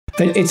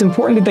It's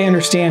important that they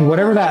understand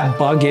whatever that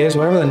bug is,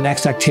 whatever the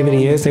next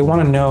activity is, they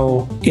want to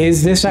know,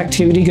 is this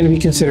activity going to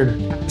be considered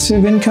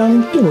passive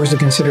income or is it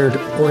considered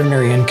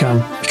ordinary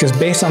income? Because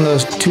based on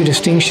those two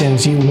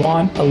distinctions, you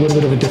want a little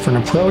bit of a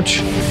different approach.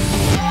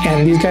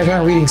 And these guys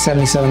aren't reading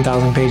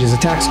 77,000 pages of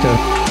tax code.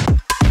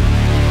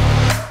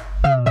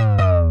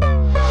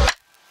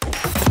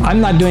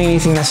 I'm not doing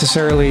anything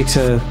necessarily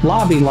to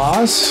lobby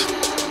laws.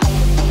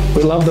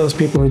 We love those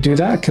people who do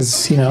that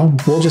because, you know,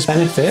 we'll just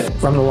benefit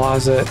from the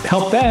laws that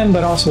help them,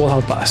 but also will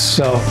help us.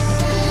 So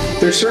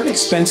there's certain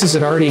expenses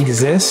that already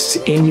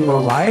exist in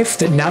your life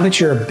that now that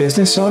you're a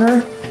business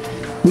owner,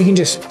 we can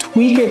just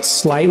tweak it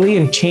slightly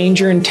and change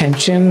your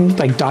intention,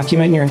 like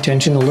document your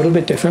intention a little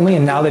bit differently,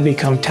 and now they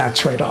become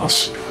tax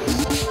write-offs.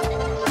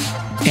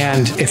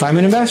 And if I'm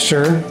an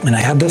investor and I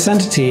have this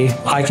entity,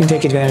 I can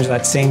take advantage of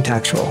that same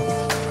tax roll.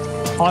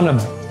 On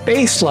a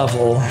base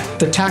level,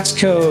 the tax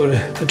code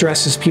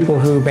addresses people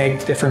who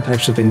make different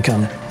types of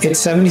income.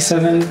 It's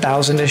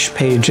 77,000-ish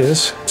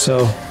pages,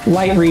 so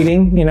light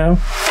reading, you know.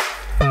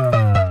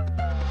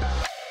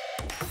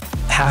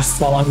 Half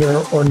fall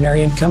under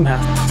ordinary income,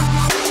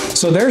 half.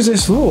 So there's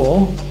this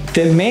rule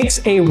that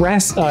makes a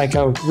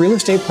real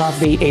estate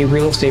property a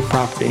real estate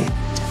property,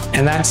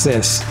 and that's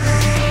this.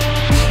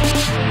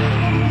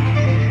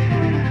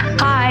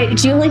 Hi,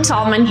 Julie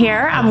Tallman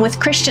here. I'm with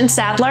Christian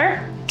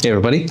Sadler. Hey,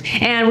 everybody.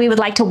 And we would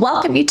like to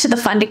welcome you to the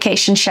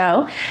Fundication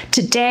Show.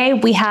 Today,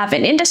 we have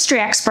an industry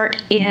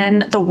expert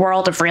in the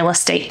world of real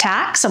estate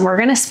tax, and we're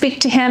going to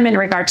speak to him in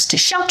regards to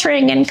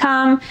sheltering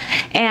income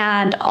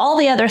and all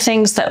the other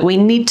things that we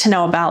need to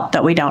know about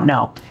that we don't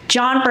know.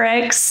 John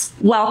Briggs,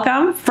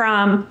 welcome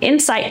from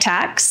Insight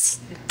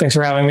Tax. Thanks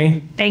for having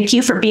me. Thank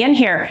you for being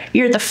here.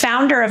 You're the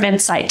founder of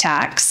Insight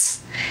Tax.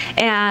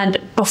 And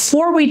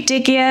before we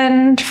dig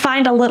in,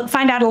 find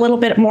out a little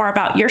bit more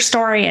about your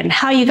story and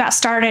how you got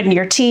started and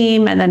your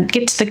team, and then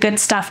get to the good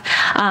stuff,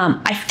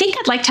 I think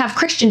I'd like to have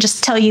Christian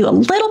just tell you a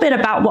little bit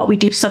about what we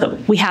do so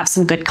that we have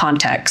some good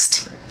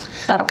context.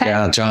 Is that okay?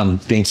 Yeah, John,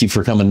 thank you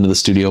for coming to the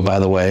studio, by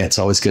the way. It's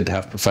always good to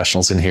have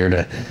professionals in here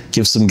to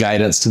give some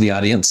guidance to the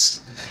audience.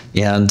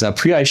 And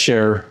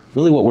pre-iShare,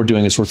 really what we're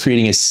doing is we're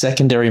creating a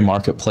secondary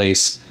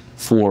marketplace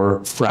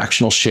for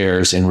fractional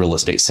shares in real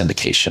estate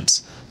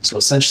syndications. So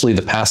essentially,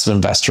 the passive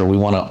investor, we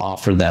want to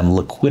offer them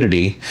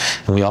liquidity.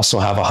 And we also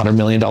have a $100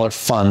 million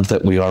fund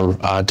that we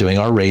are doing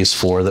our raise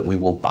for, that we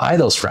will buy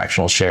those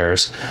fractional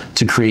shares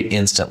to create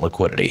instant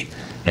liquidity.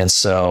 And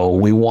so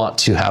we want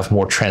to have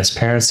more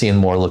transparency and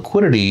more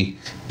liquidity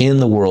in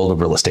the world of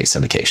real estate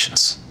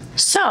syndications.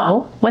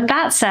 So with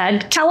that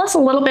said, tell us a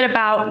little bit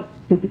about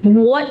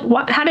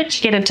how did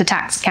you get into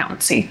tax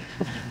accountancy?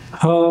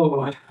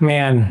 Oh,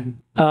 man.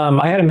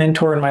 I had a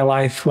mentor in my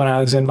life when I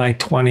was in my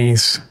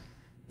 20s.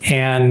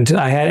 And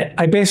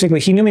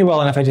he knew me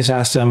well enough. I just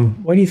asked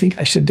him, what do you think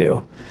I should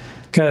do?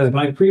 Because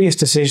my previous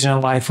decision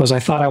in life was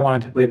I thought I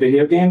wanted to play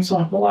video games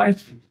my whole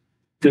life.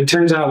 It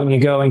turns out when you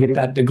go and get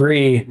that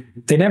degree,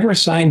 they never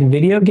assigned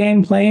video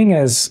game playing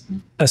as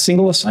a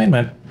single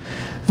assignment.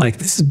 Like,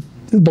 this is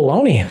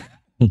baloney.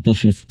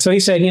 So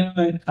he said, you know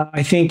what,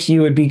 I think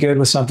you would be good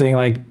with something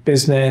like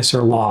business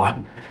or law.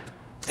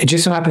 It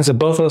just so happens that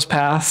both those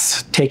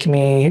paths take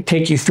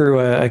you through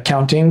an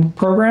accounting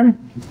program.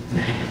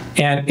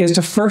 And it's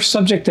the first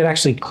subject that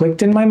actually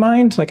clicked in my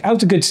mind. Like, I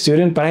was a good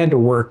student, but I had to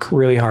work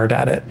really hard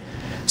at it.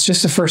 It's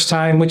just the first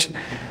time, which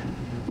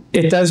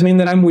it does mean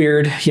that I'm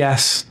weird.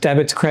 Yes,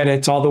 debits,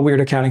 credits, all the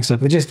weird accounting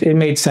stuff. It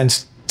made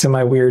sense to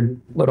my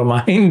weird little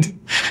mind.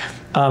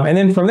 And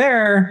then from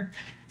there,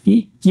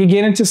 you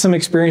get into some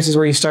experiences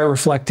where you start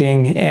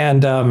reflecting.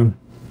 And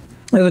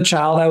as a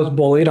child, I was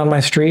bullied on my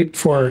street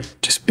for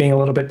just being a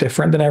little bit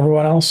different than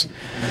everyone else.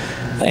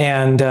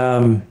 And,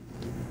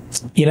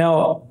 you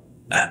know,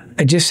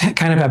 I just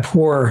kind of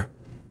abhor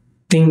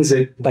things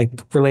that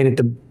related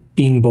to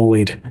being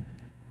bullied.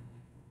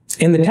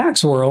 In the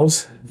tax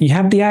world, you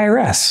have the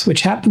IRS,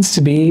 which happens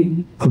to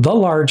be the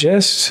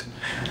largest,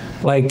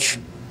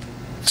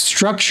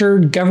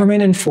 structured,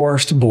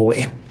 government-enforced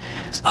bully.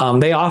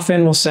 They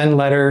often will send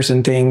letters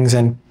and things,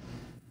 and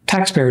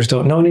taxpayers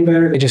don't know any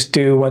better. They just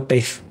do what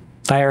the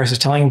IRS is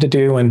telling them to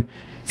do. And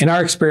in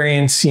our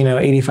experience,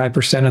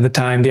 85% of the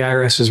time, the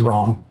IRS is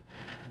wrong.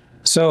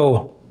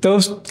 So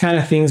those kind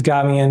of things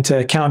got me into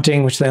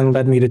accounting, which then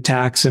led me to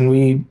tax. And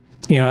we,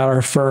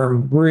 our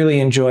firm really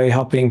enjoy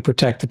helping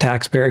protect the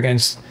taxpayer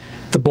against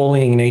the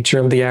bullying nature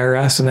of the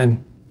IRS. And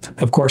then,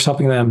 of course,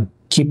 helping them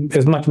keep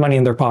as much money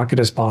in their pocket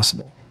as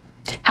possible.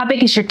 How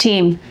big is your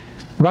team?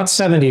 About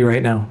 70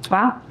 right now.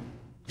 Wow.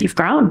 You've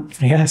grown.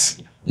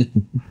 Yes.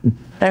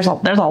 There's a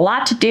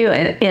lot to do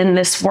in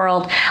this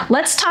world.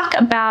 Let's talk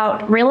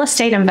about real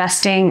estate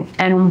investing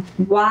and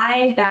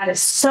why that is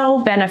so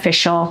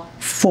beneficial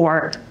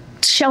for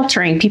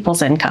sheltering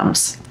people's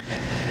incomes.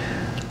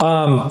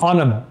 On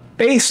a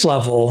base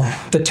level,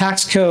 the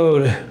tax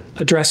code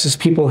addresses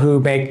people who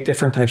make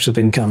different types of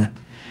income.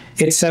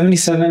 It's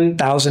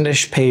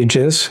 77,000-ish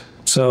pages,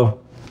 so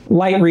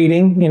light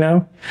reading,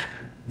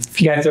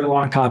 If you guys ever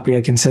want a copy,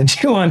 I can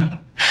send you one.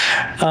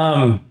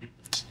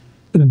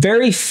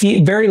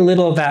 very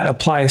little of that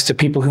applies to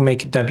people who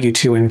make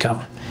W-2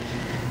 income.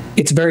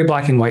 It's very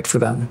black and white for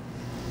them.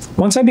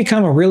 Once I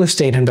become a real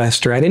estate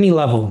investor at any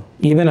level,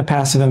 even a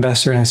passive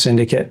investor in a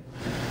syndicate,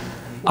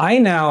 I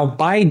now,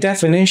 by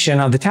definition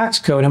of the tax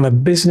code, I'm a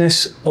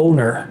business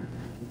owner.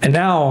 And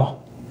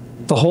now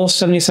the whole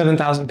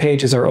 77,000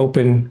 pages are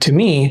open to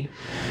me.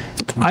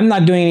 I'm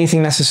not doing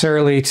anything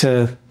necessarily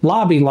to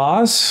lobby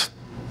laws.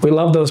 We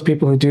love those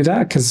people who do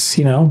that because,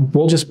 you know,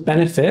 we'll just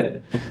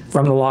benefit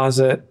from the laws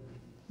that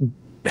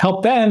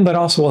help them, but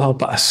also will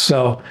help us.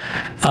 So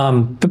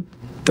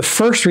the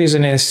first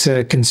reason is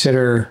to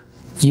consider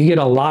you get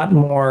a lot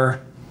more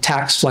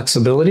tax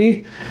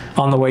flexibility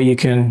on the way you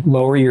can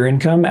lower your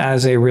income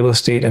as a real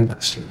estate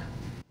investor.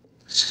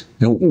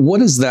 Now,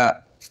 what is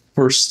that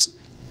first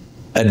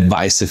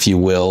advice, if you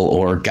will,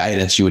 or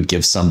guidance you would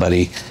give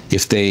somebody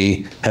if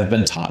they have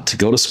been taught to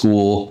go to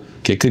school,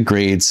 get good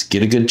grades,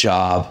 get a good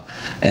job,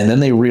 and then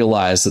they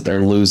realize that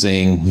they're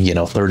losing,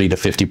 30 to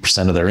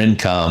 50% of their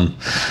income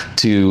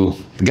to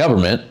the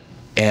government,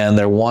 and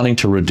they're wanting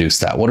to reduce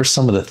that? What are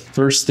some of the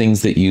first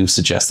things that you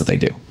suggest that they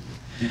do?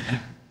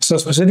 So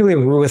specifically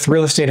with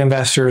real estate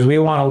investors, we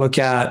want to look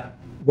at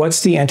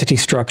what's the entity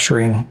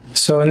structuring.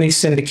 So in these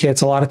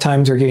syndicates, a lot of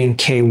times they're getting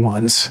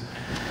K1s.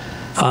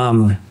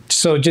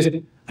 So just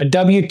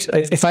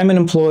if I'm an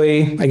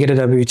employee, I get a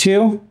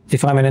W-2.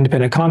 If I'm an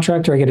independent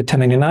contractor, I get a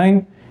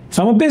 1099. If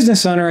I'm a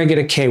business owner, I get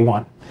a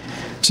K1.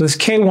 So this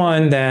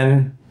K1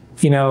 then,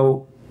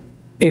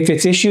 if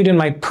it's issued in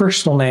my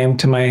personal name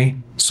to my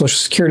social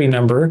security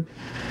number,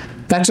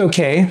 that's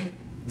okay.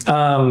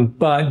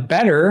 But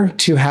better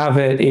to have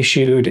it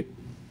issued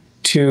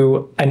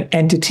to an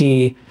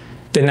entity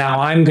that now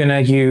I'm going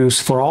to use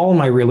for all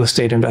my real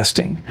estate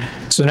investing.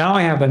 So now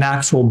I have an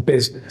actual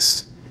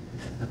business.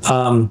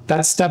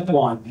 That's step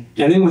one.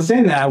 And then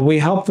within that, we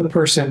help the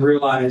person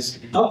realize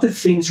of the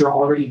things you're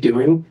already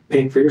doing,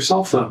 paying for your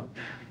cell phone,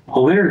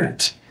 home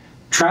internet,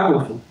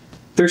 traveling.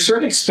 There's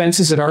certain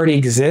expenses that already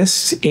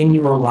exist in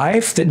your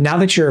life that now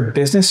that you're a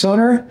business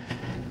owner,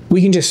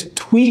 we can just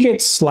tweak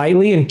it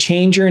slightly and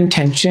change your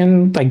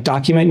intention, like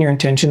document your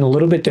intention a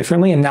little bit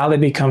differently, and now they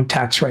become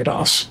tax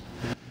write-offs.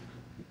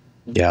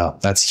 Yeah,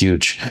 that's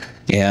huge.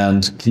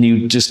 And can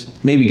you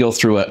just maybe go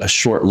through a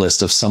short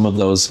list of some of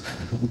those,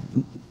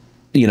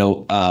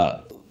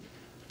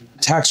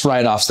 tax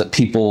write-offs that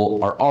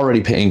people are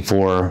already paying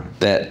for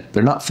that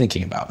they're not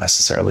thinking about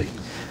necessarily?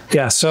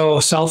 Yeah, so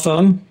cell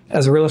phone,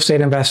 as a real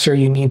estate investor,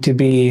 you need to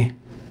be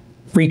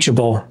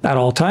reachable at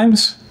all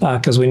times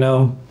because we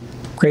know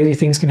crazy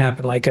things can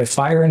happen, like a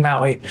fire in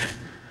Maui.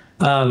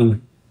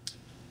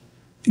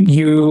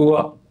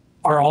 You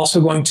are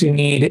also going to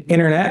need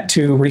internet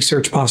to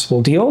research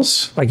possible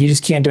deals. Like you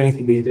just can't do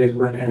anything these days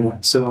without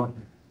internet. So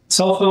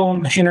cell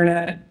phone,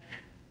 internet,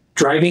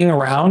 driving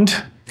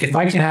around. If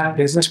I can have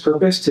business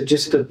purpose to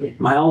just the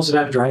miles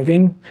that I'm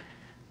driving,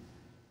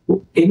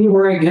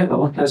 anywhere I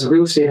go as a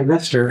real estate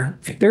investor,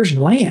 if there's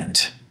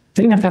land,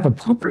 they don't have to have a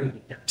property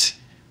yet.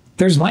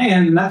 There's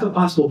land, and that's a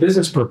possible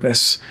business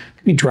purpose.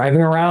 Could be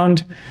driving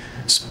around,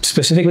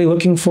 specifically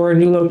looking for a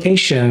new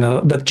location,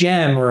 the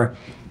gem, or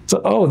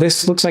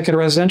this looks like a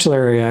residential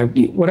area,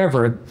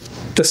 whatever.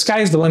 The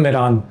sky's the limit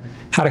on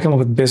how to come up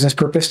with business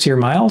purpose to your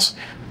miles.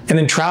 And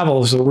then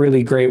travel is a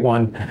really great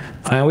one.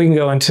 We can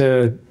go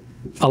into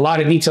a lot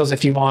of details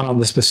if you want on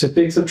the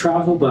specifics of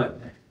travel, but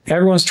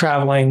everyone's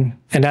traveling.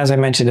 And as I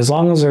mentioned, as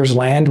long as there's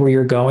land where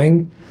you're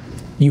going,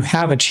 you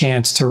have a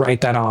chance to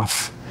write that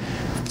off.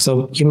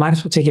 So you might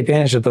as well take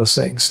advantage of those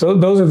things.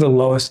 Those are the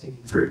lowest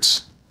hanging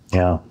fruits.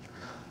 Yeah,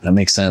 that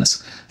makes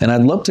sense. And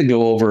I'd love to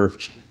go over,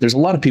 there's a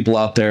lot of people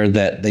out there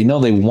that they know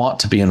they want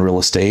to be in real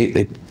estate.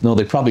 They know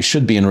they probably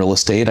should be in real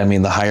estate. I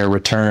mean, the higher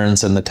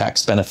returns and the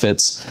tax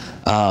benefits,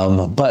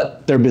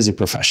 but they're busy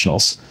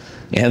professionals.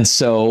 And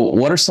so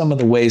what are some of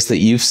the ways that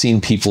you've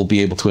seen people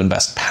be able to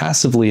invest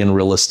passively in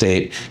real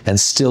estate and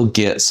still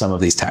get some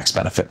of these tax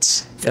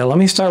benefits? Yeah, let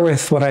me start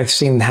with what I've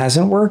seen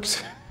hasn't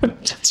worked.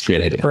 That's a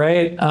great idea.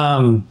 Right?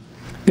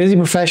 Busy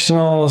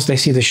professionals, they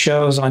see the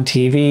shows on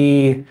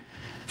TV.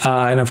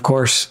 And of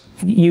course,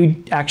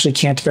 you actually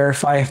can't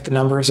verify if the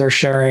numbers they're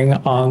sharing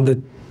on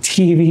the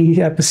TV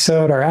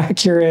episode are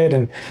accurate.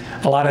 And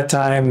a lot of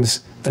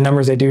times, the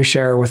numbers they do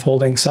share are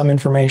withholding some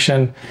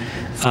information,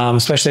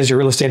 especially as a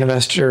real estate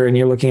investor. And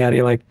you're looking at it,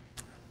 you're like,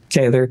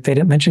 okay, they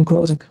didn't mention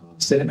closing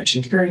costs. They didn't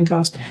mention carrying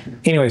costs.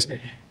 Anyways,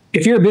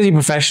 if you're a busy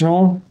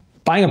professional,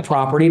 buying a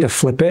property to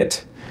flip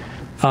it,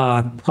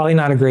 probably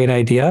not a great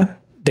idea.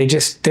 They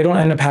don't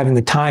end up having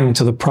the time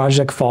until the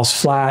project falls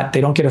flat. They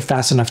don't get a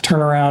fast enough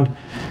turnaround.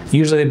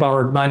 Usually they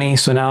borrowed money,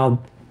 so now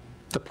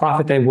the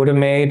profit they would have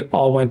made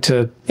all went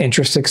to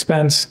interest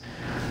expense.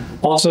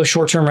 Also,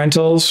 short-term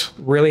rentals,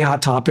 really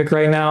hot topic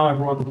right now.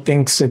 Everyone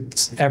thinks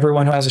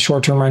everyone who has a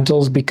short-term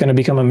rental is going to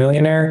become a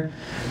millionaire.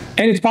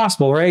 And it's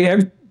possible,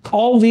 right?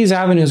 All these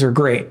avenues are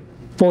great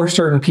for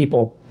certain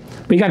people.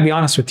 But you got to be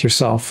honest with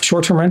yourself.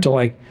 Short-term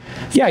rental,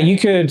 you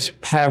could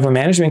have a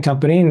management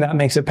company and that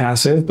makes it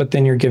passive, but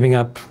then you're giving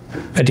up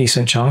a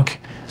decent chunk.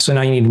 So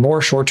now you need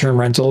more short-term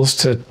rentals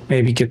to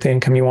maybe get the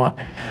income you want.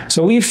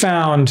 So we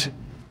found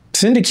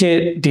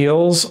syndicate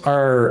deals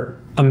are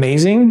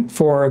amazing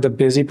for the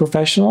busy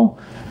professional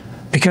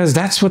because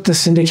that's what the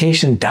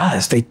syndication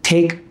does. They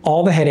take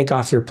all the headache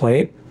off your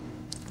plate.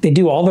 They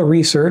do all the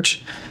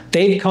research.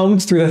 They comb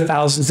through the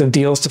thousands of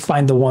deals to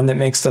find the one that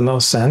makes the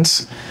most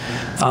sense.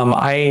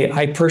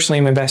 I personally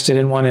am invested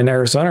in one in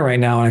Arizona right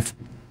now, and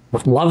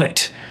I love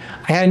it.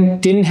 I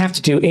didn't have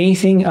to do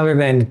anything other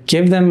than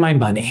give them my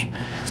money.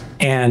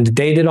 And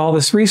they did all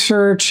this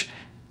research.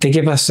 They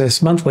give us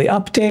this monthly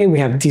update. We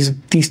have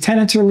these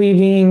tenants are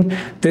leaving.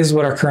 This is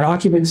what our current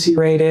occupancy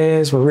rate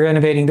is. We're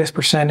renovating this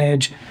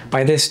percentage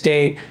by this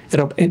date.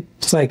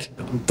 It's like,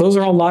 those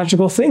are all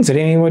logical things that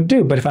anyone would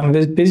do. But if I'm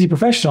a busy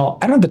professional,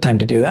 I don't have the time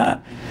to do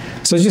that.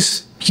 So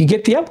just, you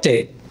get the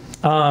update.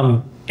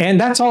 And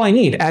that's all I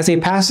need. As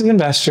a passive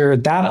investor,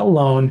 that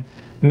alone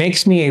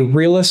makes me a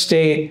real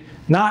estate,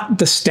 not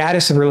the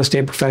status of real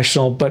estate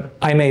professional, but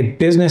I'm a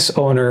business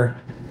owner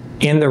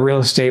in the real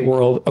estate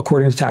world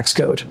according to tax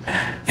code.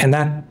 And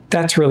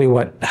that's really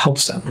what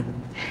helps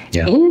them.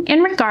 Yeah.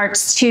 In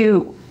regards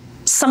to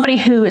somebody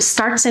who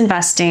starts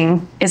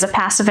investing, is a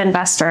passive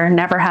investor,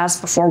 never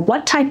has before,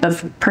 what type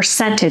of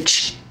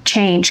percentage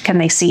change can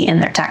they see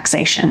in their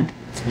taxation?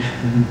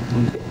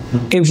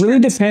 It really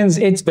depends.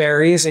 It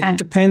varies. It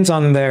depends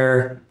on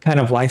their kind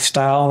of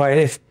lifestyle,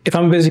 right? If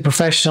I'm a busy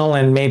professional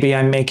and maybe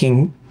I'm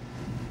making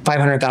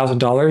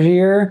 $500,000 a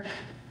year,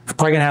 I'm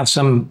probably gonna have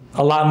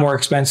a lot more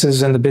expenses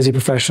than the busy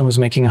professional was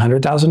making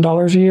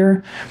 $100,000 a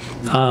year.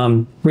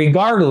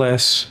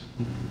 Regardless,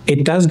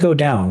 it does go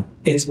down.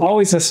 It's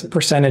always a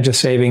percentage of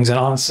savings, and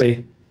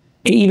honestly,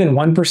 even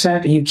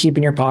 1% that you keep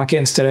in your pocket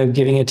instead of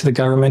giving it to the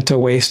government to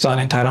waste on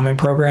entitlement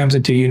programs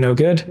that do you no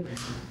good,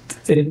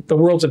 the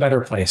world's a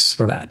better place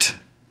for that.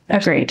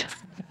 Agreed.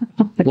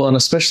 Well, and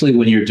especially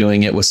when you're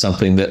doing it with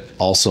something that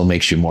also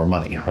makes you more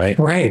money, right?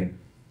 Right.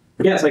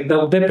 Yeah, it's like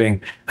double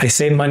dipping. I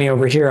save money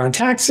over here on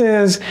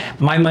taxes.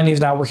 My money's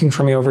not working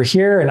for me over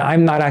here, and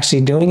I'm not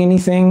actually doing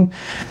anything.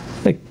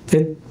 Like,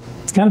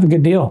 it's kind of a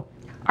good deal.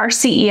 Our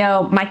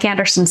CEO, Mike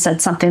Anderson,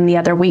 said something the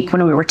other week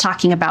when we were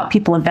talking about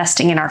people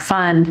investing in our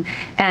fund.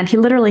 And he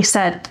literally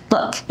said,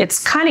 look,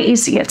 it's kind of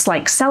easy. It's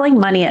like selling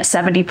money at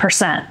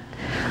 70%.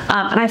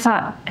 And I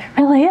thought,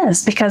 it really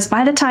is, because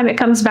by the time it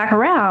comes back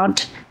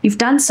around, you've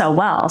done so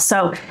well.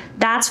 So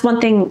that's one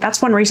thing,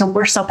 that's one reason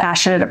we're so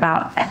passionate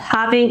about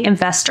having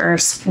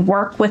investors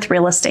work with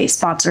real estate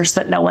sponsors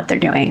that know what they're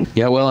doing.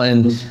 Yeah, well,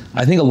 and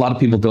I think a lot of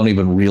people don't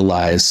even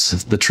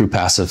realize the true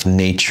passive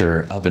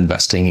nature of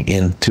investing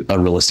into a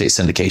real estate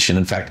syndication.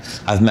 In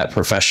fact, I've met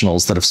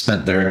professionals that have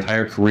spent their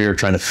entire career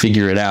trying to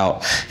figure it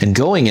out and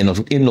going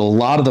into a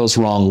lot of those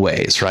wrong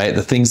ways, right?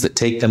 The things that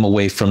take them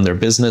away from their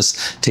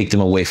business, take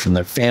them away from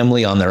their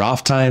family on their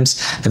off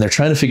times, and they're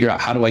trying to figure out,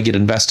 how do I get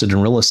invested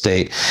in real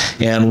estate?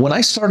 And when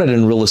I started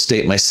in real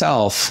estate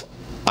myself,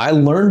 I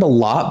learned a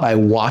lot by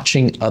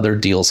watching other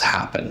deals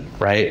happen,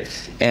 right?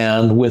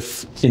 And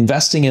with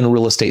investing in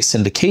real estate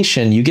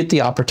syndication, you get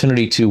the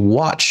opportunity to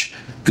watch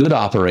good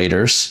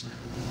operators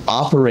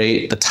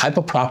operate the type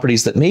of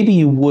properties that maybe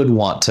you would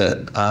want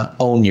to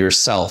own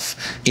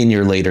yourself in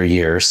your later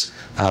years.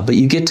 But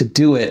you get to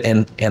do it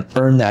and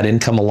earn that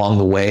income along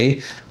the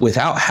way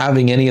without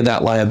having any of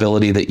that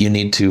liability that you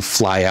need to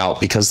fly out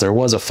because there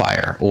was a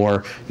fire,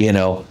 or,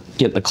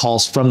 get the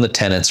calls from the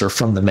tenants or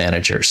from the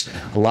managers.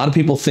 A lot of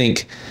people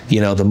think,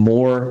 the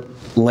more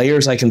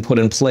layers I can put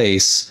in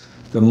place,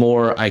 the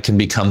more I can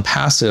become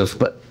passive,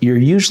 but you're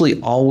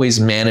usually always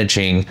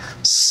managing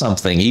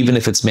something, even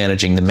if it's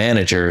managing the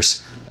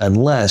managers,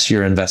 unless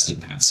you're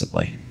investing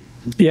passively.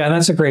 Yeah,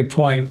 that's a great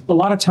point. A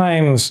lot of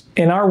times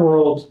in our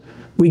world,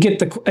 we get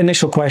the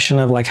initial question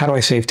of like, how do I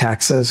save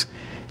taxes?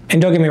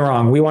 And don't get me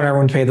wrong, we want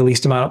everyone to pay the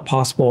least amount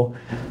possible.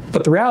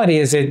 But the reality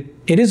is it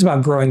is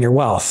about growing your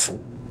wealth.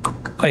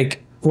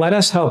 Like, let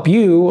us help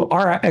you.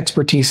 Our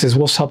expertise is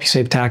we'll help you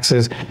save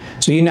taxes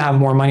so you have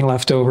more money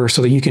left over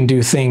so that you can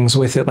do things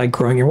with it like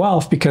growing your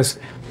wealth, because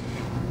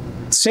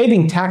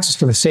saving taxes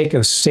for the sake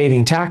of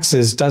saving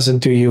taxes doesn't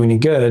do you any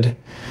good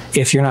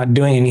if you're not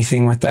doing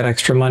anything with that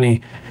extra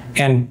money.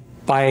 And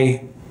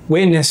by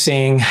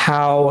witnessing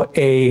how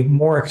a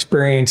more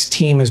experienced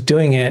team is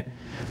doing it,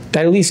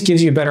 that at least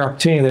gives you a better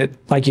opportunity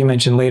that, like you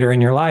mentioned later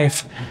in your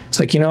life, it's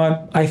like,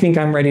 what, I think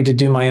I'm ready to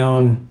do my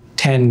own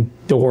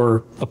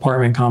 10-door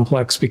apartment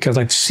complex because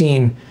I've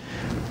seen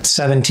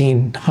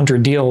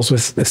 1,700 deals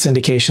with the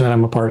syndication that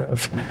I'm a part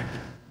of.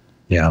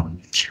 Yeah.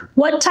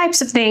 What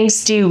types of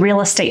things do real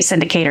estate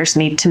syndicators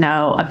need to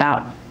know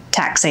about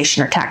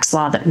taxation or tax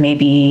law that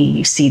maybe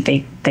you see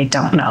they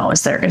don't know?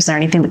 Is there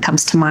anything that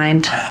comes to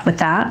mind with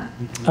that?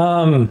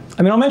 I'll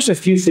mention a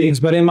few things,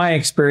 but in my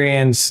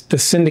experience, the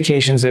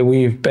syndications that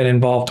we've been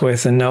involved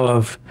with and know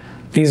of,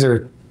 these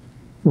are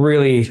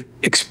really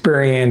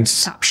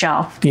experienced. Top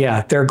shelf.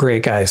 Yeah, they're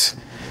great guys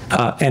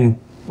and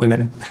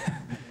women.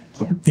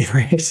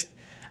 Right.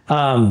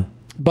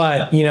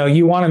 But, you know,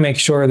 you want to make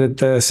sure that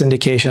the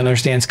syndication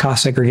understands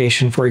cost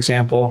segregation, for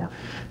example,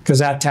 because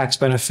that tax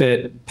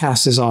benefit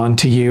passes on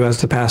to you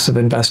as the passive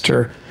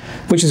investor,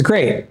 which is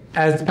great.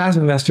 As the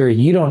passive investor,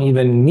 you don't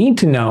even need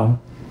to know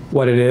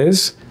what it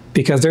is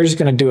because they're just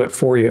going to do it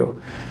for you.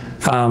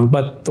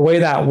 But the way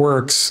that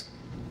works,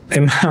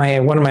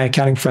 one of my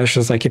accounting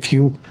professors, like, if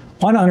you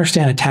want to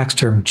understand a tax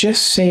term,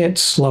 just say it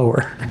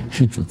slower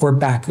or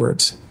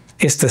backwards.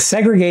 It's the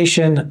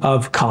segregation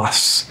of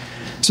costs.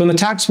 So in the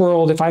tax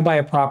world, if I buy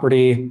a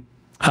property,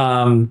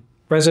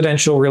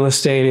 residential real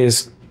estate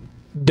is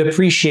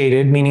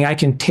depreciated, meaning I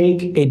can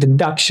take a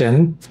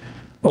deduction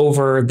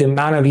over the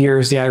amount of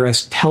years the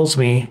IRS tells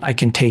me I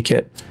can take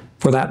it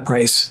for that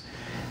price.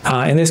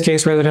 In this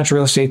case, residential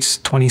real estate's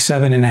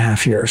 27 and a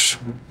half years.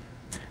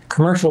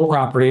 Commercial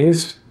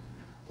properties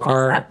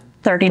are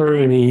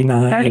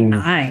 39.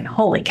 39.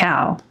 Holy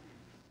cow.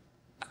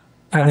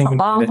 I think a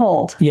long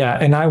hold. Yeah,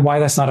 and why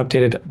that's not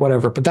updated,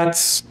 whatever. But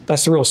that's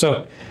the rule.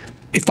 So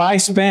if I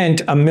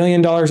spent $1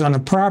 million on a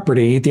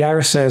property, the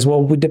IRS says,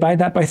 well, we divide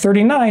that by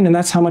 39, and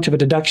that's how much of a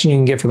deduction you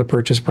can get for the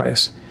purchase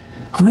price.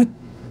 Well, that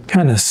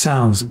kind of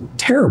sounds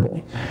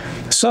terrible.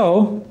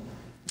 So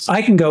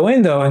I can go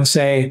in, though, and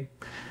say,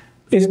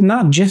 it's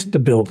not just the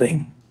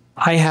building.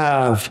 I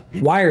have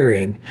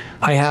wiring.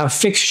 I have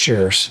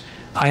fixtures.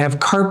 I have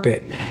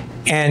carpet.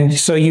 And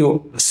so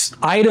you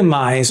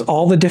itemize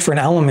all the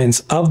different elements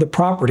of the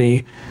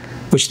property,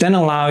 which then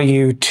allow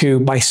you to,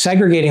 by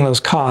segregating those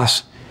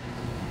costs,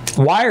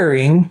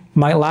 wiring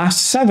might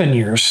last 7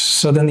 years.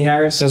 So then the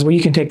IRS says, well,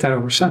 you can take that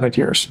over 7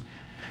 years.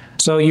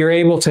 So you're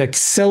able to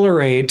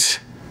accelerate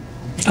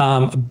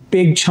a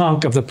big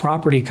chunk of the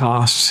property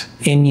costs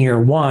in year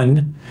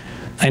one.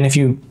 And if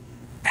you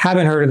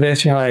haven't heard of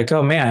this, you're like,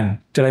 oh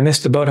man, did I miss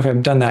the boat if I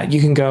haven't done that?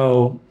 You can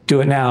go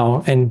do it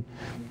now and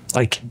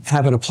like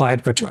have it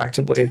applied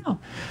retroactively.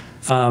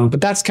 Oh.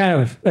 But that's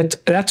kind of,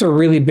 that's a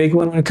really big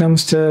one when it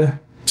comes to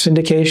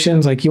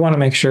syndications. Like, you want to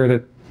make sure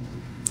that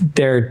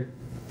they're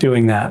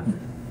doing that.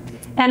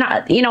 And,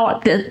 you know,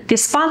 the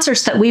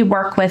sponsors that we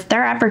work with,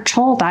 their average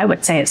hold, I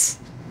would say, is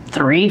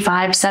 3,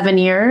 5, 7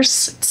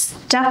 years. It's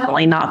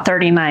definitely not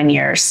 39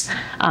 years.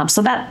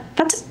 So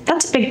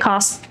that's a big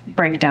cost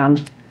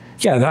breakdown.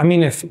 Yeah, I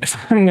mean, if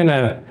I'm going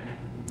to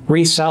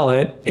resell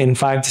it in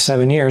 5 to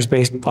 7 years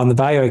based on the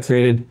value I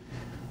created,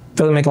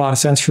 doesn't make a lot of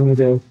sense for me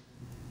to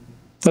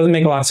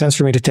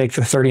take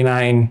the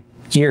 39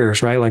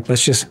 years, right? Like,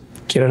 let's just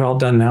get it all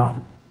done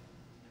now.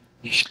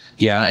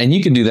 Yeah, and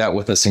you can do that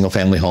with a single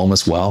family home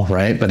as well,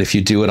 right? But if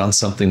you do it on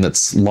something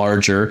that's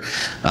larger,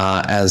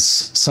 as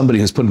somebody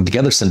who's putting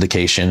together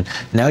syndication,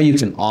 now you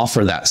can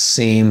offer that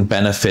same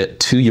benefit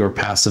to your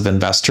passive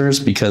investors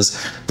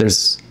because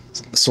there's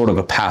sort of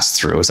a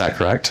pass-through. Is that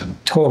correct?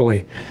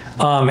 Totally.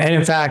 And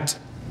in fact,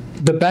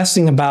 the best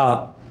thing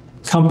about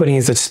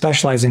companies that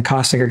specialize in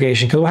cost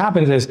segregation, because what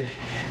happens is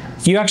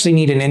you actually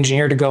need an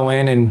engineer to go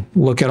in and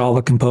look at all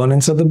the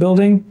components of the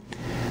building.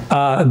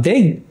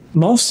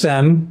 Most of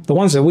them, the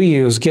ones that we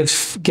use, give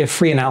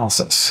free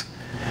analysis.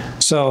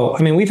 So,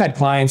 I mean, we've had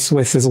clients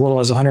with as little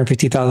as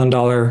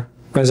 $150,000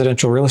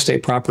 residential real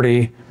estate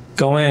property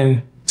go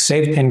in,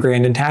 save 10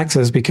 grand in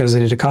taxes because they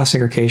did a cost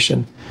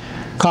segregation.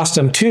 Cost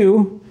them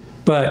 $2,000,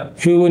 but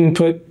who wouldn't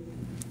put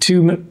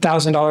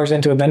 $2,000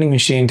 into a vending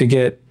machine to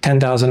get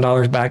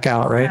 $10,000 back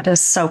out, right? That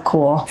is so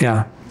cool.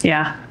 Yeah.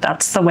 Yeah,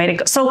 that's the way to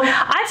go. So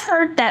I've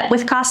heard that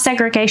with cost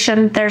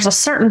segregation, there's a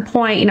certain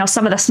point, you know,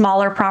 some of the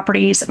smaller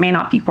properties, it may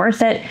not be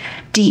worth it.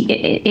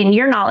 In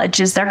your knowledge,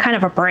 is there kind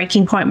of a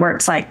breaking point where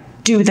it's like,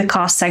 do the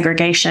cost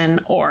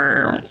segregation,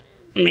 or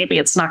maybe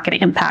it's not going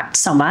to impact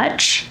so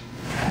much?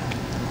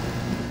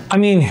 I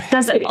mean,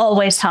 does it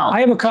always help?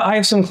 I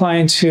have some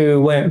clients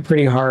who went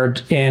pretty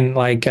hard in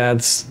like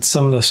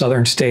some of the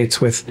southern states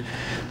with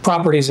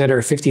properties that are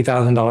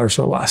 $50,000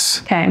 or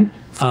less. Okay.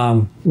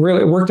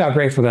 Really, it worked out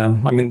great for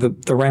them. I mean,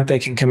 the rent they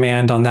can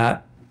command on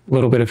that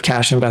little bit of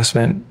cash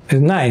investment is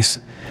nice,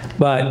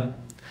 but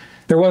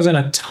there wasn't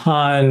a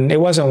ton. It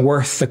wasn't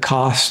worth the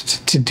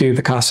cost to do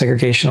the cost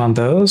segregation on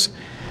those.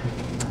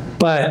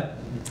 But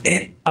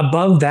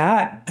above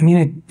that, I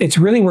mean, it's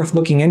really worth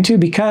looking into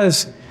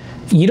because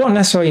you don't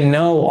necessarily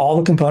know all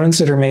the components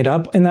that are made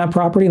up in that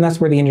property, and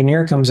that's where the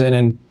engineer comes in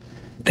and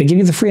they give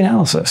you the free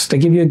analysis. They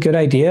give you a good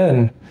idea,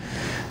 and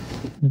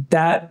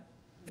that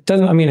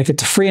doesn't, I mean, if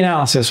it's a free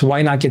analysis,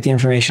 why not get the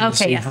information?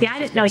 Okay, yeah. See, I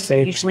didn't know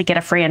you usually get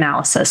a free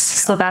analysis,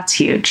 so that's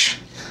huge.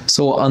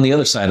 So on the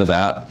other side of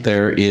that,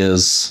 there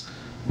is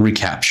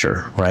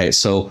recapture, right?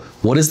 So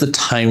what is the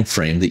time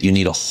frame that you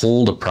need to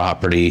hold a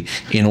property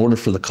in order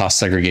for the cost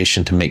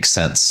segregation to make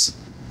sense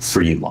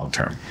for you long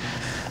term?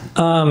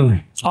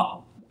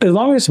 As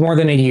long as it's more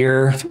than a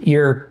year,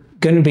 you're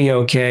going to be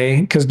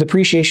okay because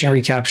depreciation and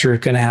recapture is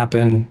going to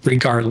happen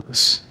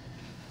regardless.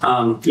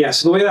 So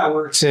the way that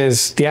works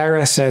is the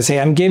IRS says,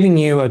 hey, I'm giving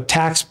you a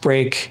tax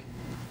break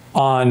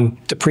on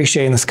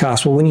depreciating this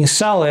cost. Well, when you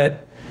sell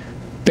it,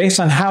 based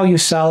on how you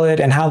sell it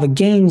and how the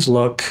gains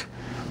look,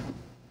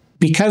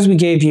 because we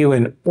gave you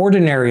an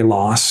ordinary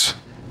loss,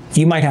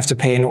 you might have to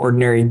pay an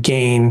ordinary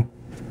gain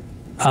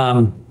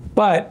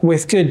But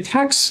with good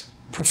tax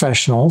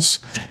professionals,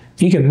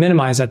 you can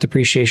minimize that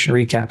depreciation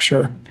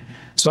recapture.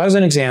 So as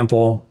an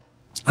example,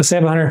 let's say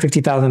I have a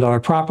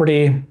 $150,000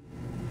 property,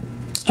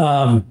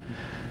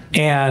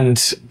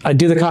 and I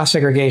do the cost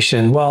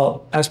segregation.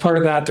 Well, as part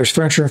of that, there's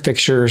furniture and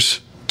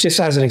fixtures. Just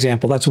as an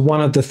example, that's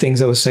one of the things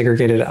that was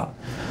segregated out.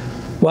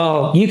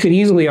 Well, you could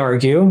easily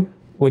argue,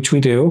 which we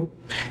do,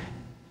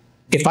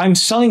 if I'm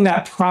selling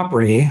that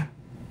property,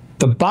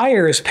 the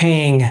buyer is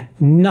paying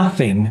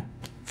nothing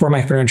for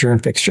my furniture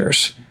and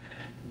fixtures.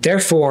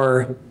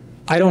 Therefore,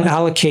 I don't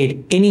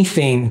allocate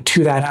anything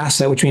to that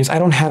asset, which means I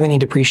don't have any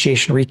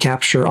depreciation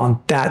recapture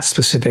on that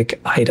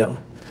specific item.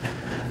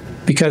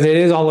 Because it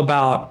is all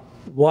about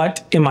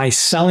what am I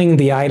selling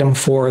the item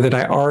for that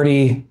I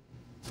already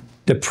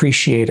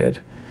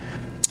depreciated.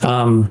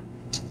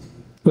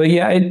 But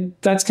yeah,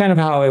 that's kind of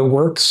how it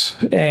works.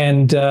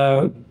 And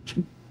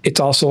it's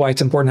also why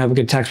it's important to have a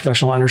good tax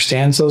professional who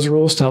understands those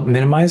rules to help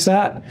minimize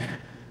that.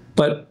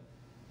 But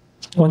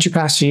once you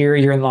pass a year,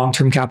 you're in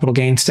long-term capital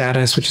gain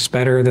status, which is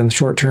better than the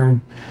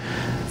short-term.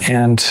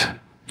 And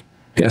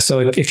yeah, so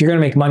if you're going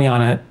to make money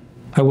on it,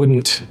 I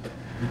wouldn't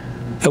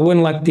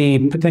let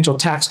the potential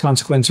tax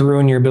consequence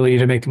ruin your ability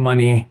to make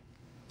money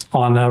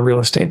on a real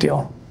estate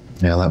deal.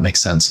 Yeah, that makes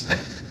sense.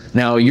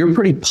 Now, you're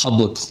pretty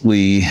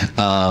publicly,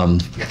 I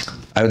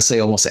would say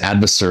almost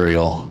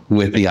adversarial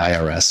with the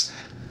IRS.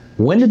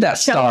 When did that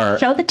start?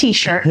 Show the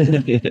t-shirt.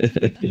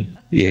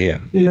 Yeah.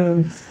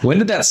 When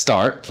did that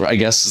start, I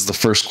guess, is the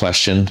first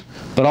question.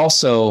 But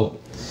also,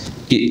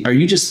 are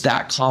you just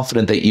that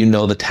confident that you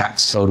know the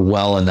tax code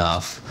well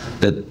enough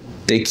that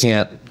they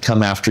can't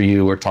come after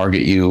you or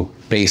target you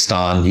based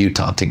on you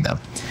taunting them?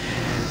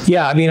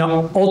 Yeah, I mean,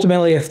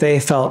 ultimately, if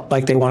they felt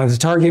like they wanted to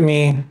target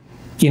me,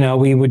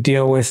 we would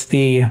deal with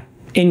the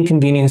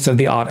inconvenience of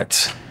the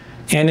audits.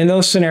 And in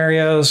those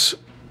scenarios,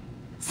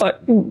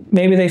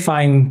 maybe they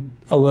find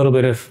a little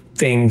bit of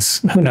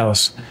things, who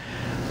knows?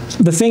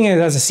 The thing is,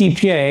 as a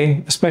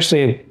CPA,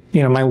 especially,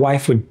 my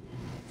wife would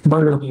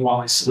murder me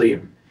while I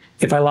sleep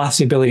if I lost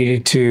the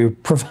ability to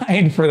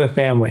provide for the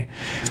family.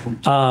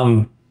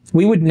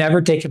 We would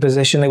never take a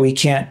position that we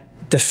can't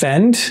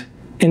defend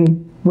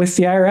with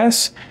the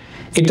IRS.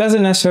 It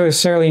doesn't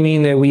necessarily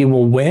mean that we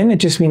will win. It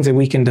just means that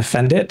we can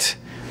defend it.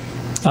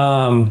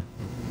 So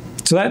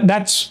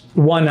that's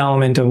one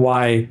element of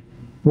why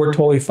we're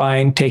totally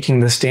fine taking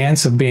the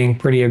stance of being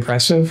pretty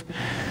aggressive,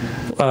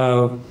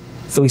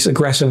 at least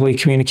aggressively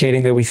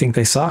communicating that we think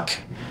they suck,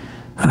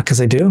 because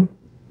they do.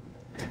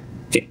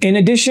 In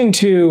addition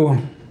to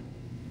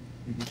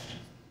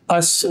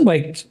us,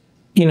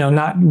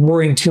 not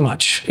worrying too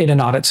much in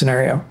an audit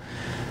scenario,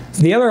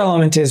 the other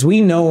element is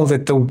we know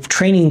that the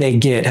training they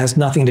get has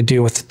nothing to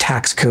do with the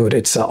tax code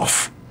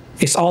itself.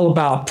 It's all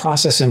about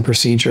process and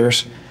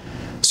procedures.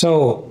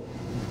 So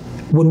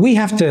when we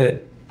have to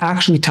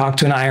actually talk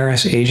to an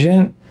IRS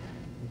agent,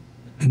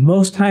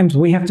 most times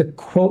we have to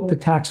quote the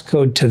tax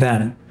code to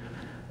them.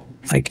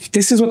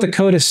 This is what the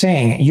code is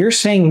saying. You're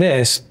saying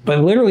this, but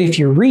literally if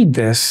you read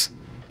this,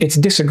 it's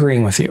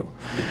disagreeing with you.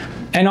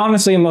 And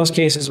honestly, in most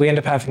cases, we end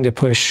up having to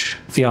push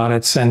the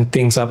audits and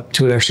things up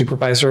to their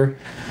supervisor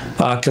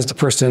because the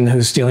person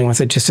who's dealing with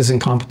it just isn't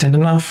competent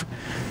enough.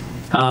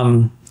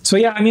 So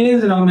yeah, I mean, it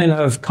is an element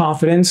of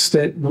confidence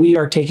that we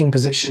are taking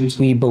positions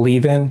we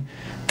believe in,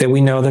 that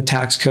we know the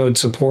tax code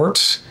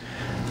supports.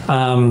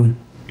 And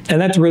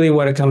that's really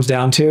what it comes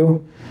down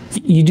to.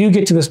 You do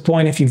get to this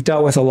point, if you've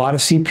dealt with a lot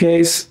of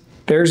CPAs,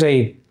 there's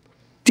a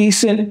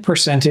decent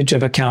percentage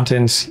of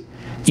accountants,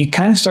 you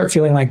kind of start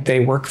feeling like they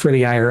work for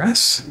the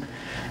IRS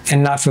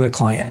and not for the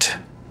client.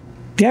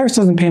 The IRS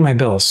doesn't pay my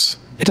bills.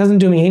 It doesn't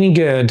do me any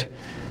good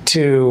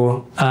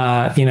to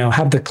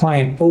have the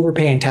client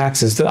overpaying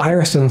taxes. The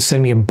IRS doesn't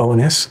send me a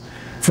bonus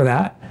for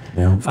that.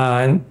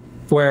 Yeah.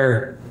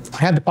 Where I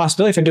had the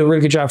possibility, if I do a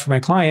really good job for my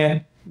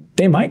client,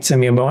 they might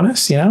send me a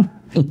bonus.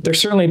 They're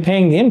certainly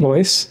paying the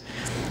invoice.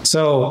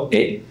 So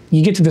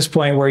you get to this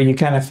point where you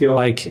kind of feel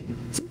like,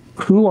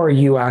 who are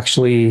you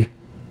actually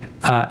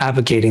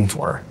advocating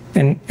for?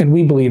 And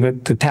we believe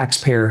that the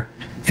taxpayer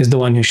is the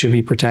one who should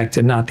be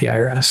protected, not the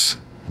IRS.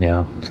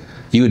 Yeah.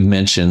 You had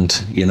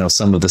mentioned,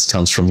 some of this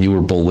comes from you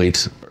were bullied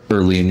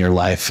early in your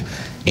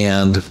life.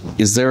 And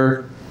is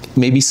there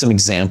maybe some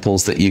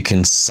examples that you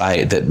can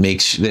cite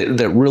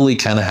that really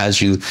kind of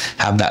has you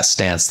have that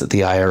stance that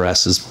the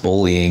IRS is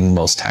bullying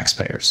most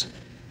taxpayers?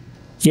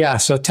 Yeah.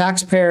 So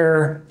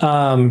taxpayer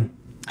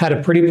had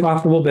a pretty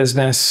profitable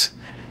business,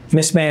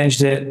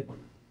 mismanaged it,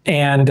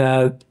 and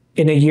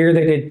in a year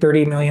they did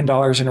 $30 million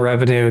in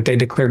revenue, they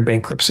declared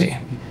bankruptcy.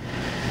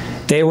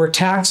 They were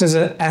taxed as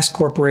an S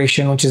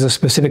corporation, which is a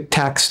specific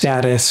tax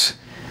status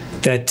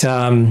that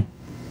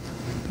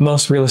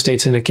most real estate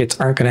syndicates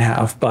aren't going to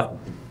have, but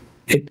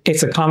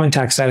it's a common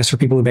tax status for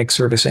people who make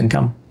service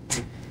income.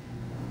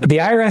 The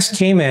IRS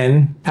came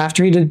in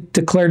after he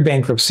declared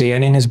bankruptcy,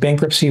 and in his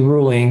bankruptcy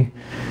ruling,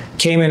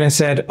 came in and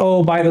said,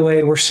 oh, by the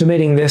way, we're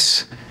submitting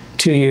this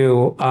to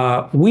you.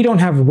 We don't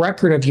have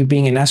record of you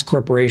being an S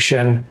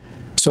corporation.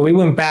 So we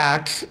went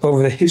back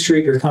over the history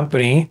of your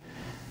company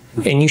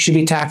and you should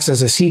be taxed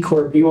as a C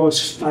Corp, you owe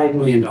us $5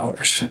 million.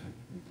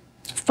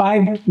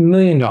 $5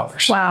 million.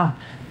 Wow.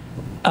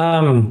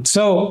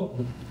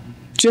 So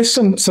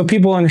just so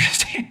people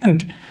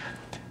understand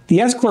the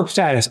S Corp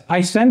status,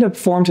 I send a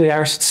form to the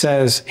IRS that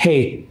says,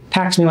 hey,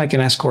 tax me like an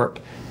S Corp.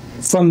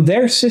 From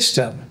their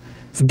system,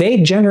 they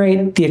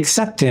generate the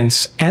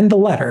acceptance and the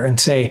letter and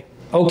say,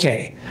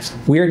 okay,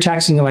 we're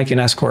taxing you like an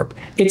S Corp.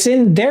 It's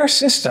in their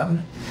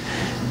system.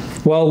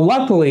 Well,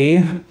 luckily,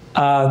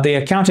 the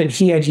accountant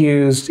he had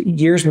used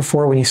years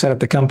before when he set up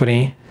the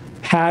company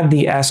had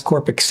the S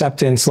Corp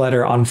acceptance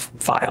letter on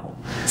file.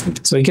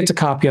 So he gets a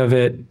copy of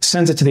it,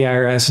 sends it to the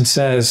IRS and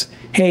says,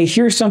 hey,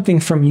 here's something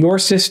from your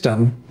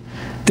system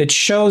that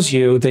shows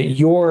you that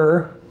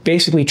you're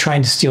basically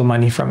trying to steal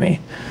money from me.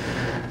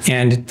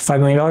 And $5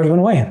 million went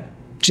away,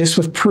 just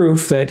with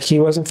proof that he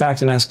was in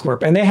fact an S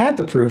Corp. And they had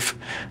the proof.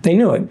 They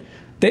knew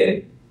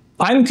it.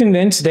 I'm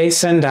convinced they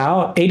send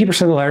out,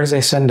 80% of the letters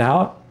they send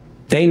out,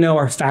 they know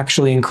are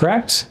factually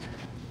incorrect.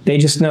 They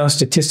just know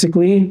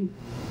statistically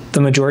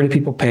the majority of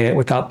people pay it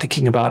without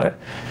thinking about it.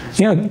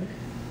 You know,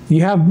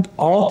 you have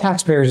all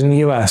taxpayers in the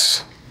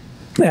US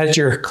as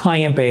your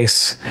client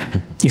base.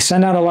 You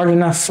send out a large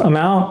enough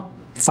amount,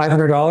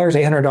 $500,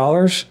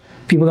 $800,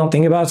 people don't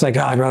think about it. It's like,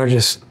 oh, I'd rather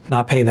just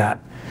not pay that.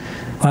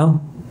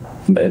 Well,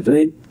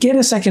 get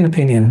a second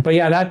opinion. But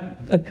yeah,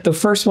 the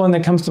first one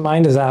that comes to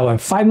mind is that one,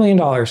 $5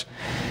 million.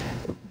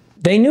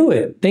 They knew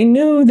it. They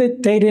knew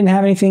that they didn't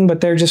have anything,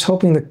 but they're just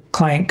hoping the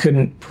client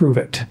couldn't prove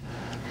it.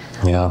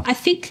 Yeah. I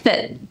think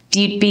that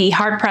you'd be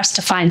hard pressed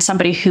to find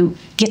somebody who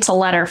gets a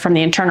letter from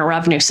the Internal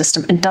Revenue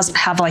System and doesn't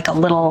have like a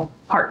little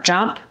heart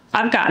jump.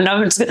 I've gotten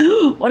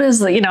them. What is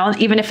the,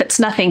 even if it's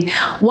nothing,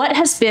 what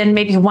has been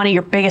maybe one of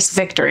your biggest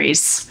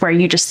victories where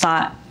you just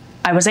thought,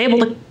 I was able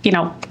to,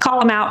 call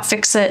them out,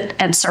 fix it,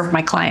 and serve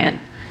my client?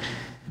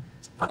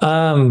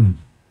 I mean,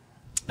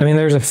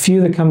 there's a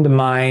few that come to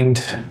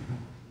mind.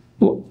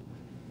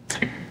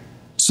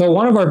 So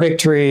one of our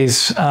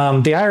victories, the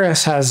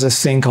IRS has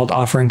this thing called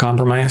offering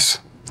compromise,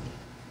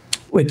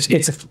 which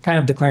it's a kind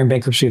of declaring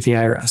bankruptcy with the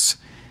IRS.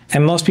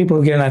 And most people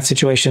who get in that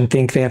situation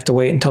think they have to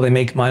wait until they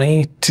make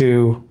money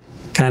to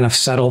kind of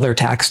settle their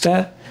tax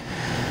debt.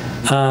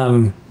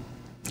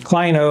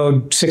 Client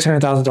owed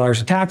 $600,000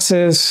 in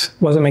taxes,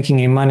 wasn't making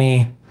any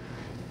money.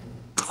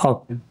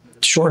 I'll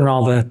shorten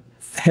all the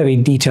heavy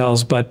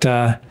details, but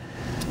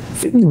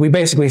we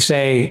basically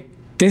say,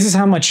 this is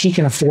how much he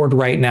can afford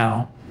right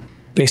now.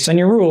 Based on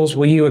your rules,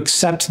 will you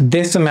accept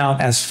this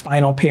amount as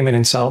final payment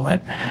and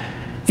settlement?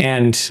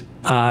 And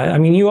I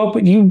mean,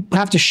 you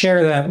have to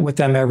share that with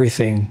them,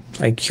 everything,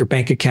 like your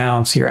bank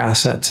accounts, your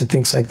assets, and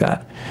things like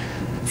that.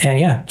 And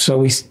yeah,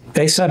 so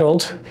they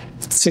settled.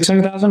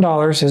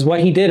 $600,000 is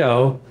what he did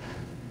owe.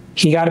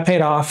 He got it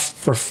paid off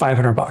for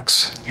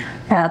 $500. Yeah,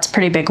 that's a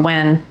pretty big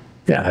win.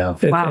 Yeah,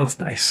 wow. It's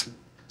nice.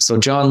 So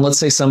John, let's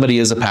say somebody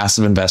is a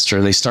passive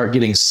investor. They start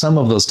getting some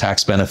of those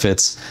tax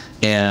benefits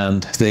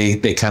and they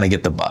kind of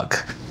get the bug.